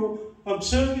 you know, I'm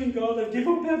serving God, I've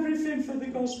given up everything for the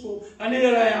gospel, and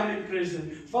here I am in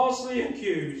prison, falsely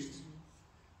accused.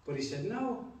 But he said,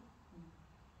 no,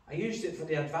 I used it for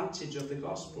the advantage of the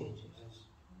gospel.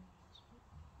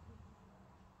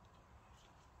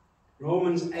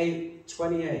 Romans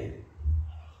 8:28.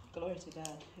 Glory to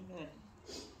God. Amen.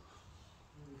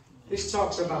 This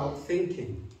talks about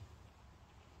thinking.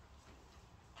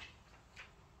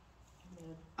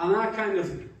 Amen. And our kind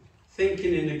of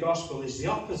thinking in the gospel is the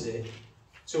opposite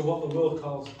to what the world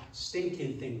calls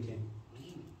stinking thinking.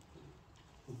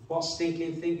 What's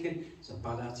stinking thinking? It's a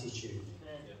bad attitude.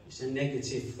 It's a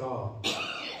negative thought.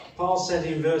 Paul said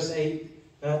in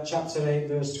chapter 8,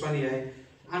 verse 28,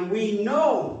 and we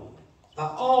know that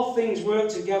all things work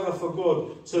together for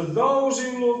good to those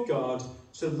who love God,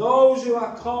 to those who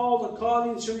are called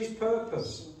according to his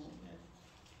purpose.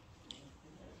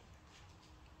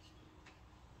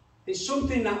 It's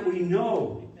something that we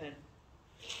know.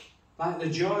 Like the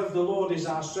joy of the Lord is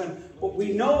our strength. But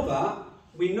we know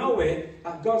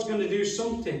that God's going to do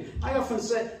something. I often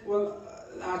say, well,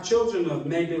 our children have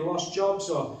maybe lost jobs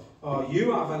or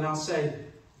you have, and I'll say,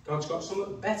 God's got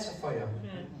something better for you.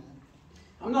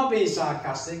 I'm not being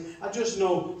sarcastic. I just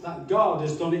know that God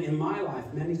has done it in my life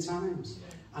many times.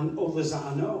 And others that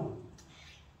I know.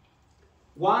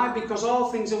 Why? Because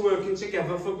all things are working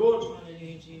together for good.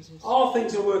 All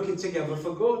things are working together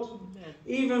for good. Amen.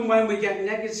 Even when we get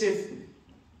negative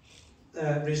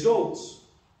results,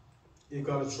 you've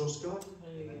got to trust God.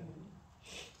 Amen.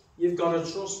 You've got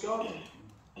to trust God.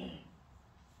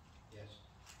 Yes.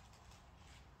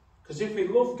 Because if we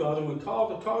love God and we're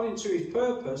called according to his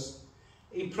purpose,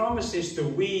 he promises to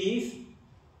weave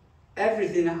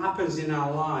everything that happens in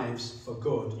our lives for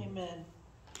good. Amen.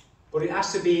 But it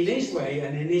has to be in his way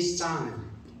and in his time.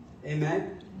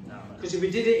 Amen. Because if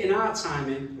we did it in our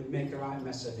timing, we'd make a right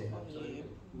mess of it.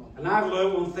 And I've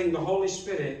learned one thing, the Holy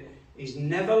Spirit is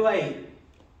never late.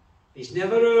 He's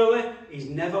never early, he's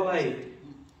never late.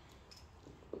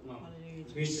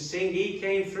 We used to sing, he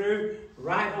came through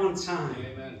right on time.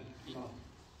 Amen.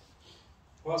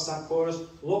 What's that chorus?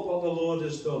 Look what the Lord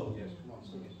has done.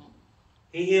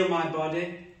 He healed my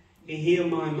body, he healed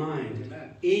my mind.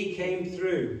 Amen. He came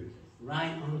through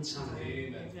right on time.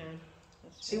 Amen.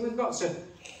 See, we've got to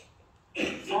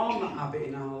form that habit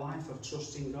in our life of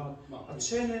trusting God, of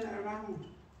turning it around.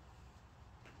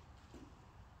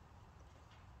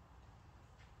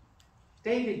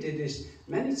 David did this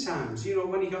many times. You know,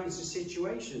 when he got into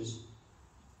situations,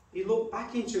 he looked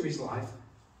back into his life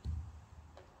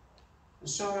and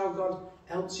saw how God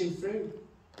helped him through.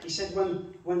 He said,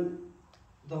 when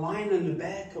the lion and the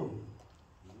bear come,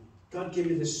 God gave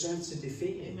me the strength to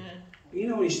defeat him. Amen. You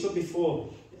know, when he stood before,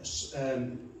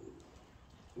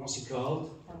 what's he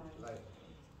called?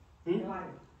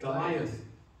 Goliath.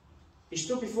 He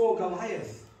stood before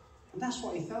Goliath. And that's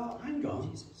what he thought. Hang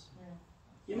on.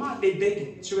 You might be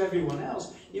big to everyone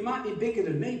else. You might be bigger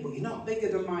than me, but you're not bigger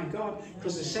than my God.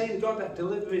 Because the same God that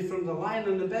delivered me from the lion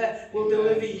and the bear will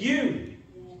deliver you.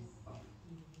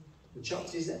 And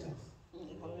chopped his head off.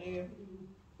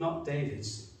 Not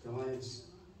David's, Goliath's.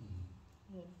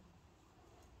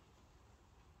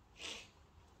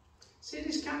 See,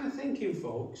 this kind of thinking,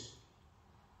 folks,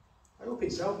 I hope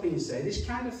it's helping you say, this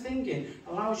kind of thinking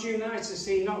allows you and I to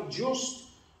see not just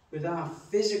with our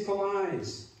physical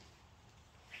eyes,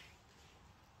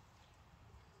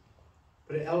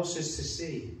 but it helps us to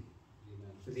see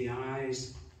with the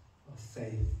eyes of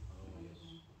faith. Oh,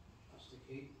 yes. That's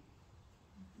the key.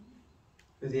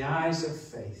 With the eyes of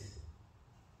faith.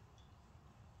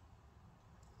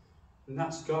 And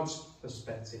that's God's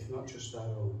perspective, not just our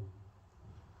own.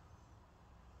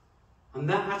 And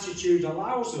that attitude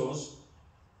allows us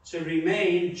to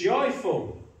remain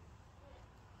joyful,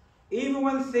 even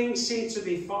when things seem to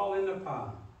be falling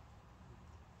apart.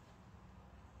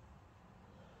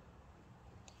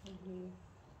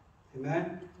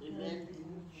 Amen? Amen.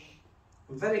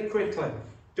 And very quickly,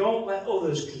 don't let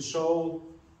others control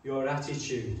your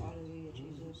attitude. Hallelujah,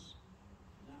 Jesus.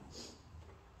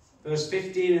 Verse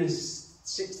 15 and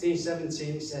 16,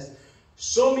 17, it says,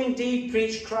 some indeed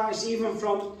preach Christ even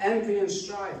from envy and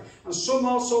strife, and some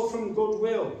also from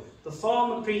goodwill. The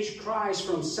former preach Christ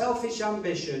from selfish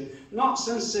ambition, not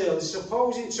sincerely,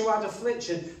 supposing to add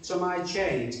affliction to my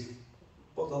chains,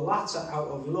 but the latter out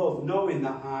of love, knowing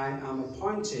that I am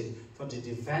appointed for the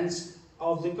defence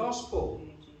of the gospel.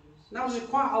 Now there's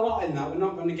quite a lot in that we're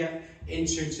not going to get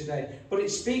into today, but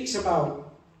it speaks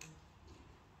about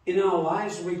in our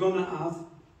lives we're going to have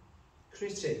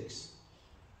critics.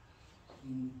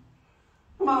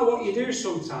 No matter what you do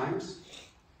sometimes,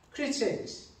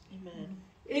 critics. Amen.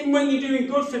 Even when you're doing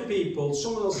good for people,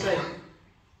 someone will say,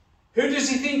 who does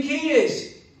he think he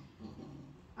is?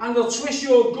 And they'll twist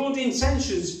your good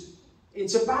intentions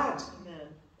into bad. Amen.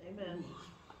 Amen.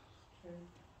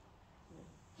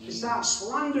 They start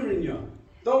slandering you.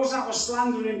 Those that were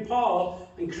slandering Paul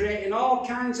and creating all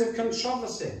kinds of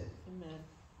controversy. Amen.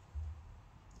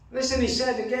 Listen, he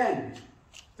said again,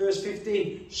 verse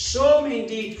 15, some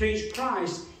indeed preach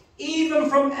Christ, even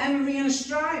from envy and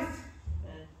strife.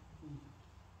 Amen.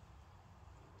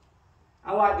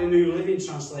 I like the New Living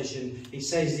Translation. It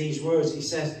says these words. It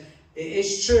says, it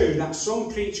is true that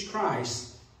some preach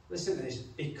Christ, listen to this,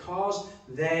 because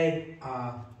they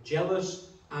are jealous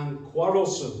and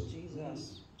quarrelsome.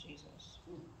 Jesus.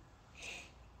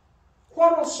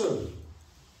 Quarrelsome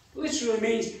literally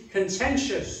means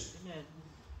contentious. Amen.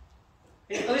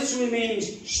 It literally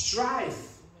means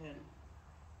strife, Amen.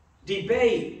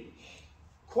 debate,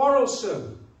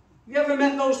 quarrelsome. Have you ever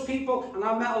met those people? And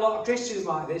I've met a lot of Christians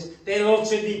like this. They love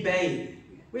to debate.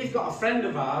 We've got a friend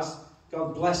of ours,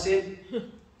 God bless him.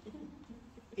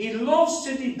 He loves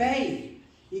to debate.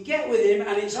 You get with him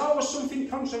and it's always something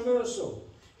controversial.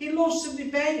 He loves to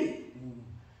debate.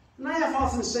 And I have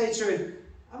often say to him,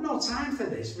 I've no time for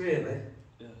this, really.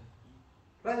 Yeah.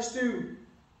 Let's do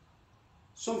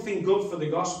something good for the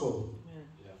gospel.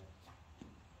 Yeah.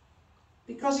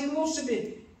 Because he loves to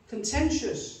be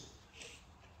contentious.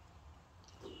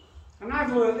 And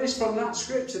I've learned this from that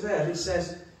scripture there. It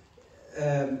says,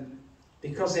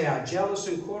 because they are jealous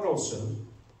and quarrelsome.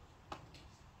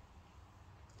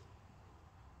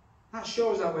 That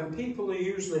shows that when people are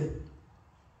usually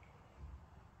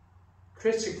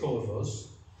critical of us,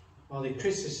 or they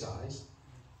criticise,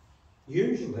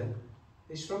 usually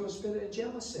it's from a spirit of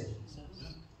jealousy.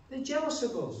 Jesus. They're jealous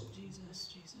of us. Jesus.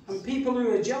 And people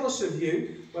who are jealous of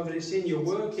you, whether it's in your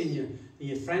work, in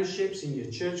your friendships, in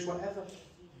your church, whatever,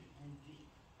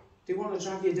 they want to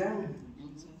drag you down.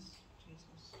 Jesus.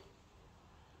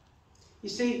 You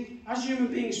see, as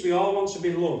human beings, we all want to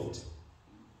be loved.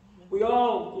 We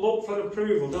all look for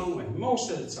approval, don't we?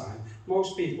 Most of the time,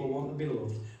 most people want to be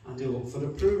loved and they look for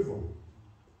approval.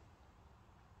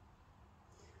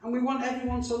 And we want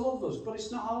everyone to love us, but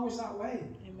it's not always that way.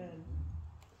 Amen.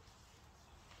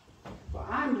 But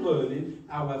I'm learning,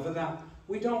 however, that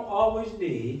we don't always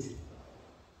need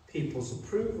people's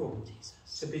approval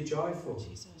to be joyful.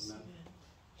 Jesus. Amen.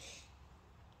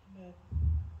 Amen.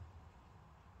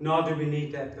 Nor do we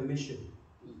need their permission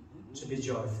to be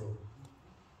joyful.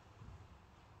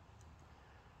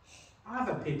 I've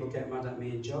had people get mad at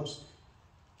me in jobs.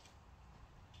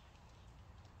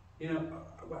 You know,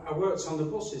 I worked on the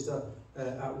buses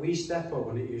at West Depot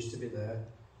when it used to be there.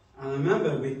 And I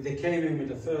remember they came in with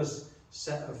the first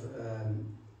set of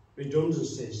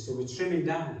redundancies. They were trimming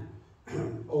down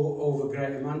over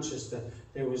Greater Manchester.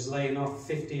 They was laying off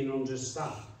 1,500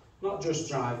 staff. Not just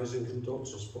drivers and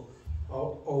conductors, but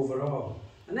overall.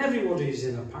 And everybody's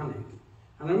in a panic.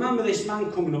 And I remember this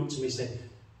man coming up to me and saying,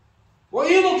 "What are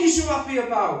you looking so happy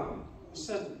about?" I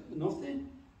said, "Nothing.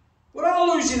 We're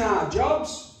all losing our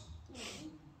jobs."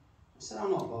 I said,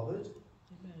 "I'm not bothered."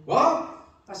 Amen. "What?"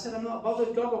 I said, "I'm not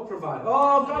bothered. God will provide."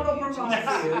 "Oh, God will provide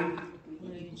for you."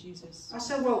 Glory to Jesus. I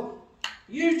said, "Well,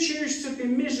 you choose to be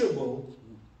miserable,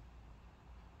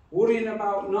 worrying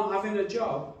about not having a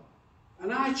job,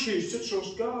 and I choose to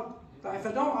trust God. That if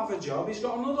I don't have a job, He's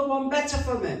got another one better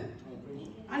for me."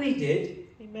 And He did.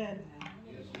 Amen.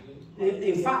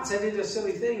 In fact, I did a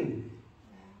silly thing.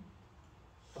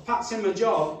 I packed in my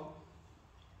job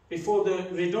before the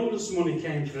redundancy money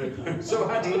came through, so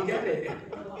I didn't get it.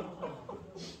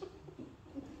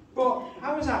 But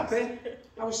I was happy.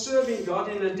 I was serving God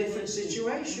in a different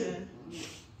situation.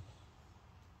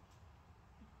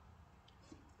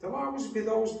 There'll always be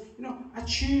those, you know, I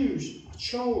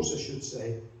chose, I should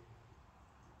say,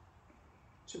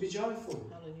 to be joyful.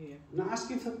 Hallelujah. I'm not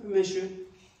asking for permission.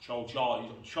 Chose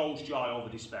joy over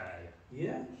despair.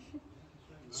 Yeah.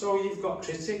 So you've got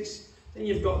critics, then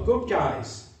you've got good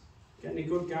guys. Get any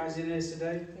good guys in here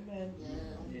today? Amen.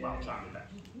 Yeah. Well, try my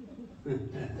best.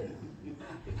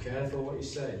 Be careful what you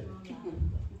say.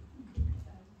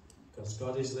 Because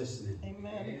God is listening.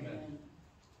 Amen. Amen.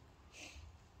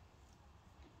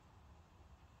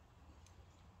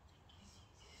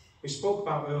 We spoke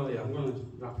about earlier, I'm going to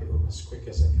wrap it up as quick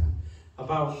as I can,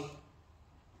 about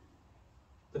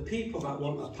the people that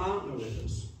want to partner with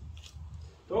us.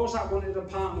 Those that wanted to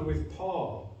partner with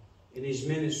Paul in his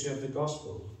ministry of the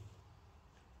gospel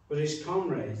were his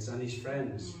comrades and his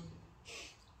friends.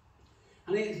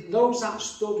 And those that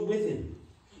stood with him,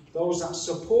 those that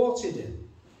supported him,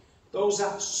 those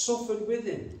that suffered with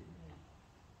him.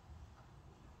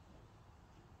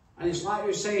 And it's like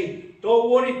we're saying, don't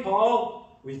worry,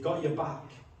 Paul, we've got your back.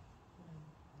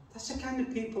 That's the kind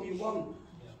of people you want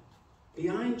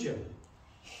behind you.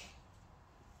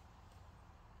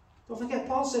 Don't forget,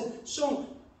 Paul said, some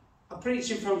are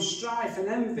preaching from strife and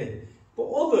envy, but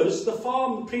others, the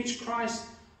former, preach Christ.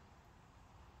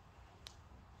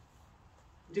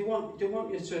 They want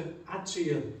you to add to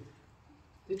you.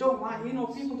 They don't like,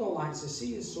 people don't like to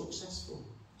see you successful.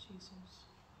 Jesus.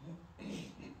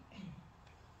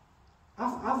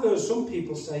 I've heard some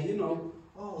people say,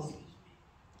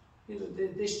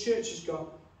 this church has got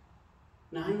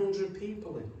 900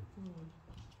 people in.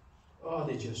 Oh,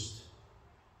 they're just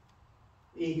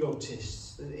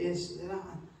egotists.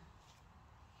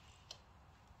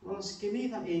 Well, give me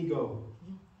that ego.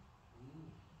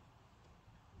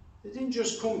 They didn't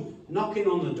just come knocking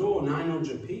on the door,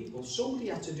 900 people. Somebody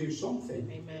had to do something.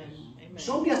 Amen. Amen.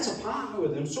 Somebody had to partner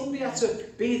with them. Somebody had to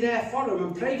be there for them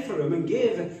and pray for them and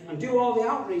give and do all the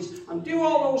outreach and do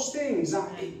all those things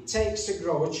that it takes to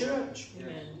grow a church.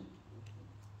 Amen.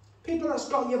 People that's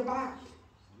got your back.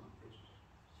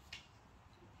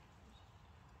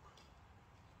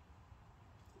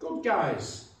 Good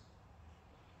guys.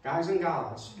 Guys and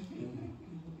gals.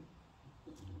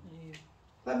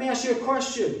 Let me ask you a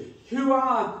question. Who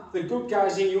are the good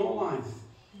guys in your life?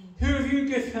 Who have you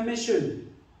given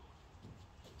permission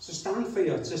to stand for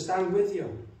you, to stand with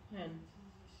you?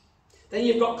 Then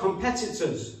you've got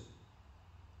competitors.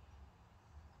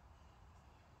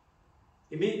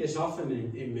 You meet this often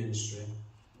in ministry.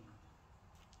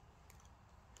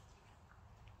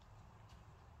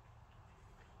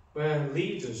 Where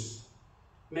leaders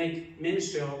make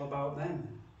ministry all about them.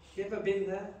 You ever been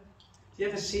there? You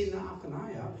ever seen that happen?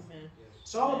 I have. Amen.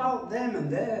 It's all about them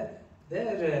and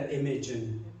their image.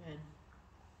 And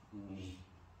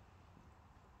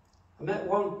I met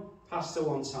one pastor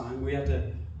one time. We had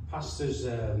a pastor's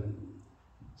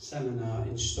seminar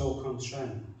in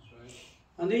Stoke-on-Trent. Right.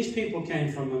 And these people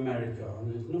came from America,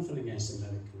 and there's nothing against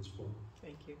Americans, but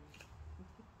Thank you.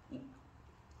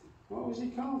 what was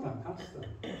he called, that pastor?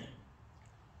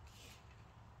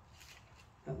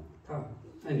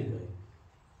 Anyway,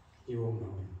 you won't know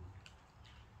him.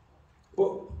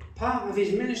 But part of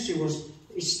his ministry was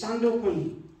he'd stand up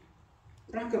and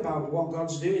brag about what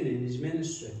God's doing in his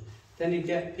ministry. Then he'd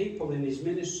get people in his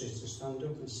ministry to stand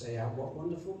up and say what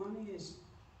wonderful man he is.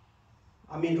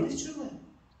 I mean, literally.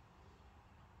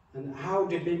 And how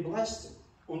they've been blessed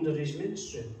under his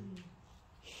ministry.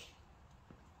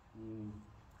 And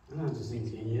I was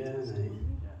thinking, yeah, mate.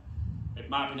 It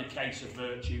might have been a case of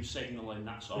virtue signalling,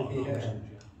 that sort of Yeah.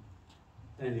 nonsense.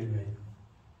 Anyway.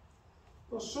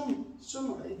 Well, some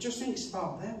it just thinks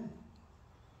about them.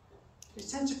 They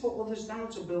tend to put others down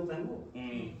to build them up.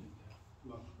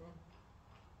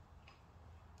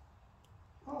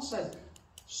 Paul said,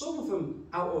 some of them,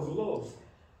 out of love,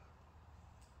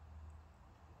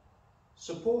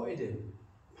 supported him,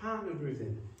 partnered with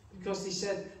him, because they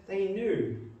said they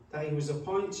knew that he was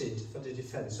appointed for the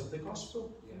defence of the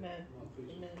gospel. Amen.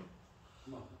 Amen.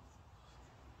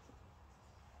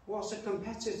 What's the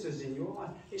competitors in your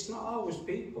life? It's not always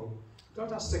people.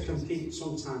 God has to compete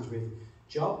sometimes with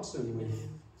jobs and with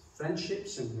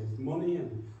friendships and with money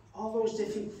and all those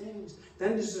different things.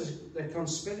 Then there's the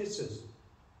conspirators.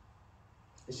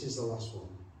 This is the last one.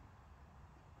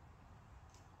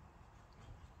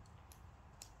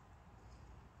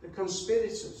 The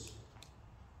conspirators.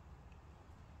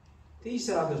 These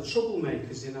are the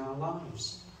troublemakers in our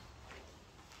lives.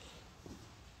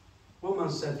 One man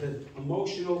said that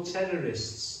emotional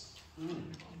terrorists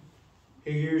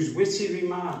who use witty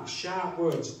remarks, sharp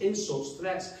words, insults,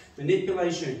 threats,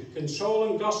 manipulation, control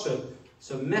and gossip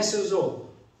to mess us up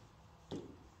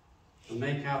and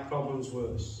make our problems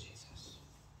worse. Jesus.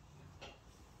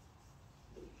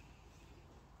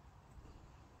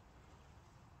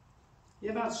 You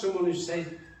ever had someone who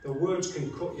said the words can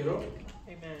cut you up?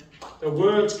 Amen. The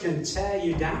words can tear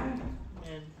you down.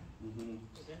 Amen.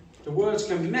 The words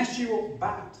can mess you up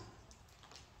bad.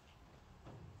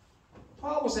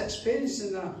 Paul was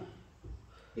experiencing that.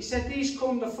 He said, these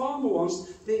come the former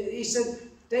ones. He said,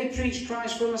 they preach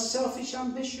Christ from a selfish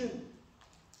ambition.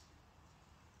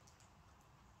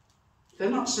 They're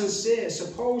not sincere,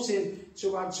 supposing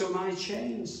to add to my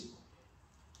chains.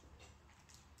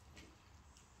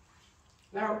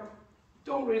 Now,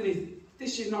 don't really,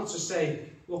 this is not to say,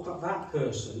 look at that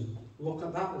person, look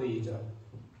at that leader,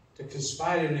 they're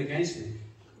conspiring against me.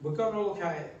 We've got to look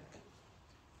at it.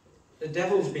 The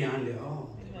devil's behind it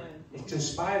all. Amen. He's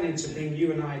conspiring to bring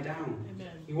you and I down.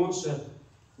 Amen. He wants to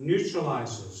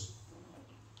neutralise us.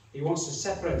 He wants to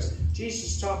separate us.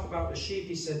 Jesus talked about the sheep.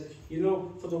 He said, you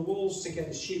know, for the wolves to get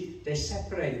the sheep, they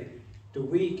separate the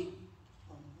weak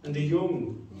and the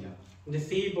young and the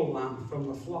feeble lamb from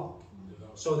the flock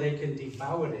so they can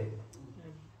devour it.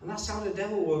 And that's how the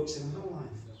devil works in our life.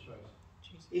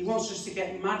 He wants us to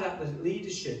get mad at the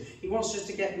leadership. He wants us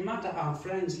to get mad at our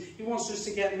friends. He wants us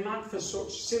to get mad for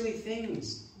such silly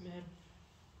things. Amen.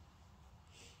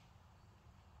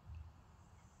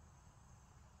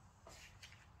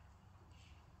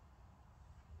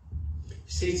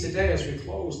 See, today as we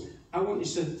close, I want you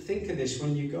to think of this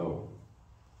when you go.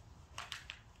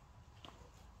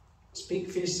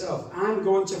 Speak for yourself. I'm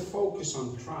going to focus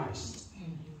on Christ.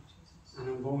 And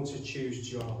I'm going to choose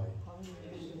joy.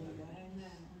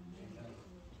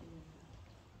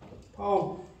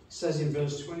 Paul says in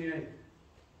verse 28,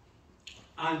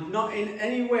 I'm not in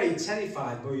any way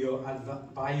terrified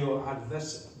by your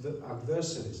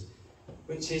adversaries,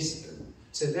 which is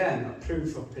to them a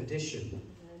proof of perdition,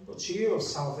 but to you of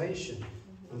salvation,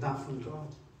 and that from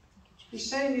God. He's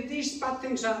saying that these bad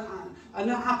things are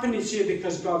not happening to you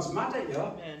because God's mad at you.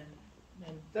 Amen.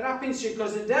 They're happening to you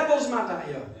because the devil's mad at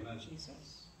you. Amen.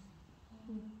 Jesus.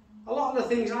 A lot of the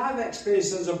things I've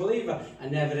experienced as a believer, I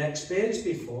never experienced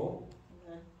before.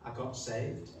 I got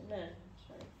saved.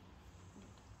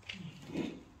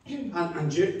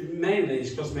 And mainly it's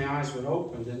because my eyes were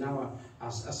opened, and now I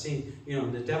see, you know,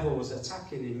 the devil was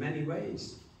attacking in many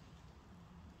ways.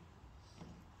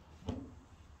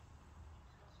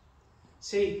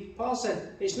 See, Paul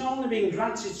said, it's not only been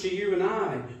granted to you and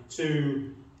I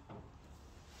to,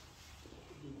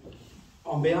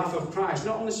 on behalf of Christ,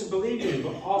 not only to believe in him,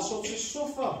 but also to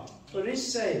suffer for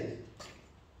his sake.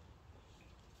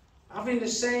 Having the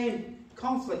same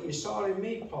conflict you saw in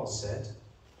me, Paul said,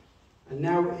 and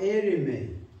now here in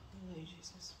me.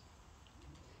 Jesus.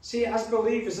 See, as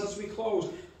believers, as we close,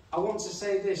 I want to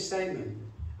say this statement.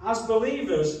 As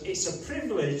believers, it's a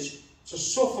privilege to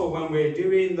suffer when we're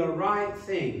doing the right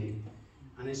thing,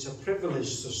 and it's a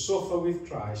privilege to suffer with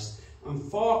Christ and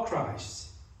for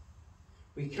Christ.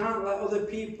 We can't let other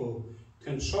people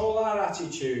control our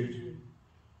attitude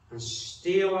and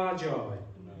steal our joy.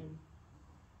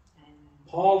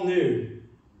 Paul knew,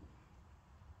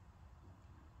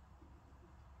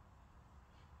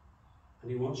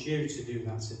 and he wants you to do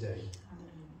that today.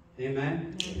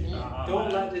 Amen?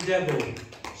 Don't let the devil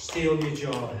steal your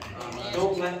joy.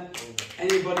 Don't let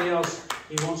anybody else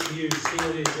he wants to use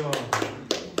steal your joy.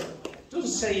 Doesn't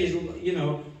say, you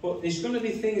know, but there's going to be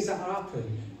things that happen.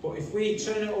 But if we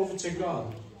turn it over to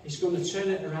God, he's going to turn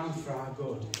it around for our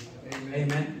good.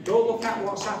 Amen. Don't look at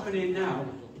what's happening now.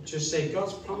 Just say,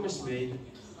 God's promised me.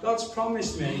 God's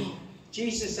promised me.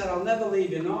 Jesus said, I'll never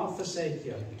leave you nor forsake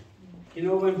you. You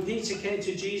know, when Peter came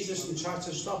to Jesus and tried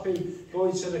to stop him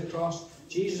going to the cross,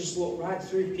 Jesus looked right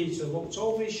through Peter, looked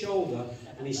over his shoulder,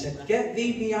 and he said, get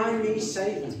thee behind me,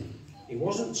 Satan. He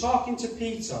wasn't talking to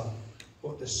Peter,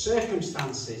 but the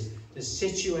circumstances, the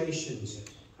situations.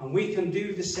 And we can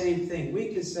do the same thing. We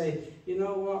can say, you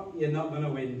know what, you're not going to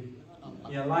win.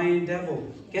 You lying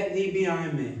devil, get thee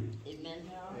behind me. Amen.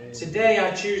 Today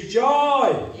I choose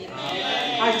joy.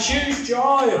 Amen. I choose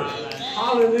joy. Amen.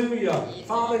 Hallelujah.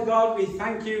 Father God, we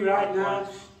thank you right now.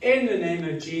 In the name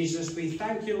of Jesus, we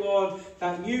thank you, Lord,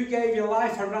 that you gave your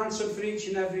life a ransom for each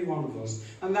and every one of us.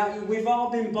 And that we've all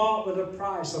been bought with a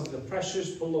price of the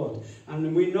precious blood.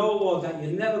 And we know, Lord, that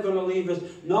you're never going to leave us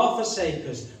nor forsake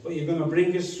us, but you're going to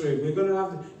bring us through.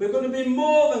 We're going to be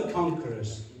more than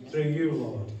conquerors through you,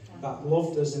 Lord, that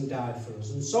loved us and died for us.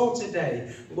 And so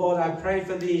today, Lord, I pray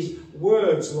for these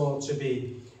words, Lord, to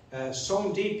be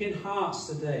so deep in hearts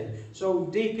today, so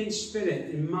deep in spirit,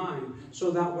 in mind,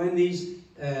 so that when these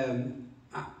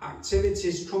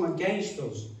activities come against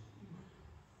us,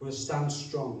 we'll stand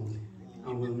strong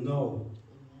and we'll know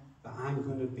that I'm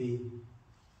going to be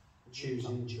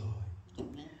choosing joy.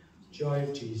 Joy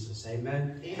of Jesus.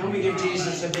 Amen. Can we give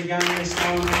Jesus a big hand this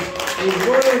morning? He's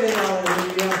worthy,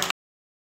 hallelujah.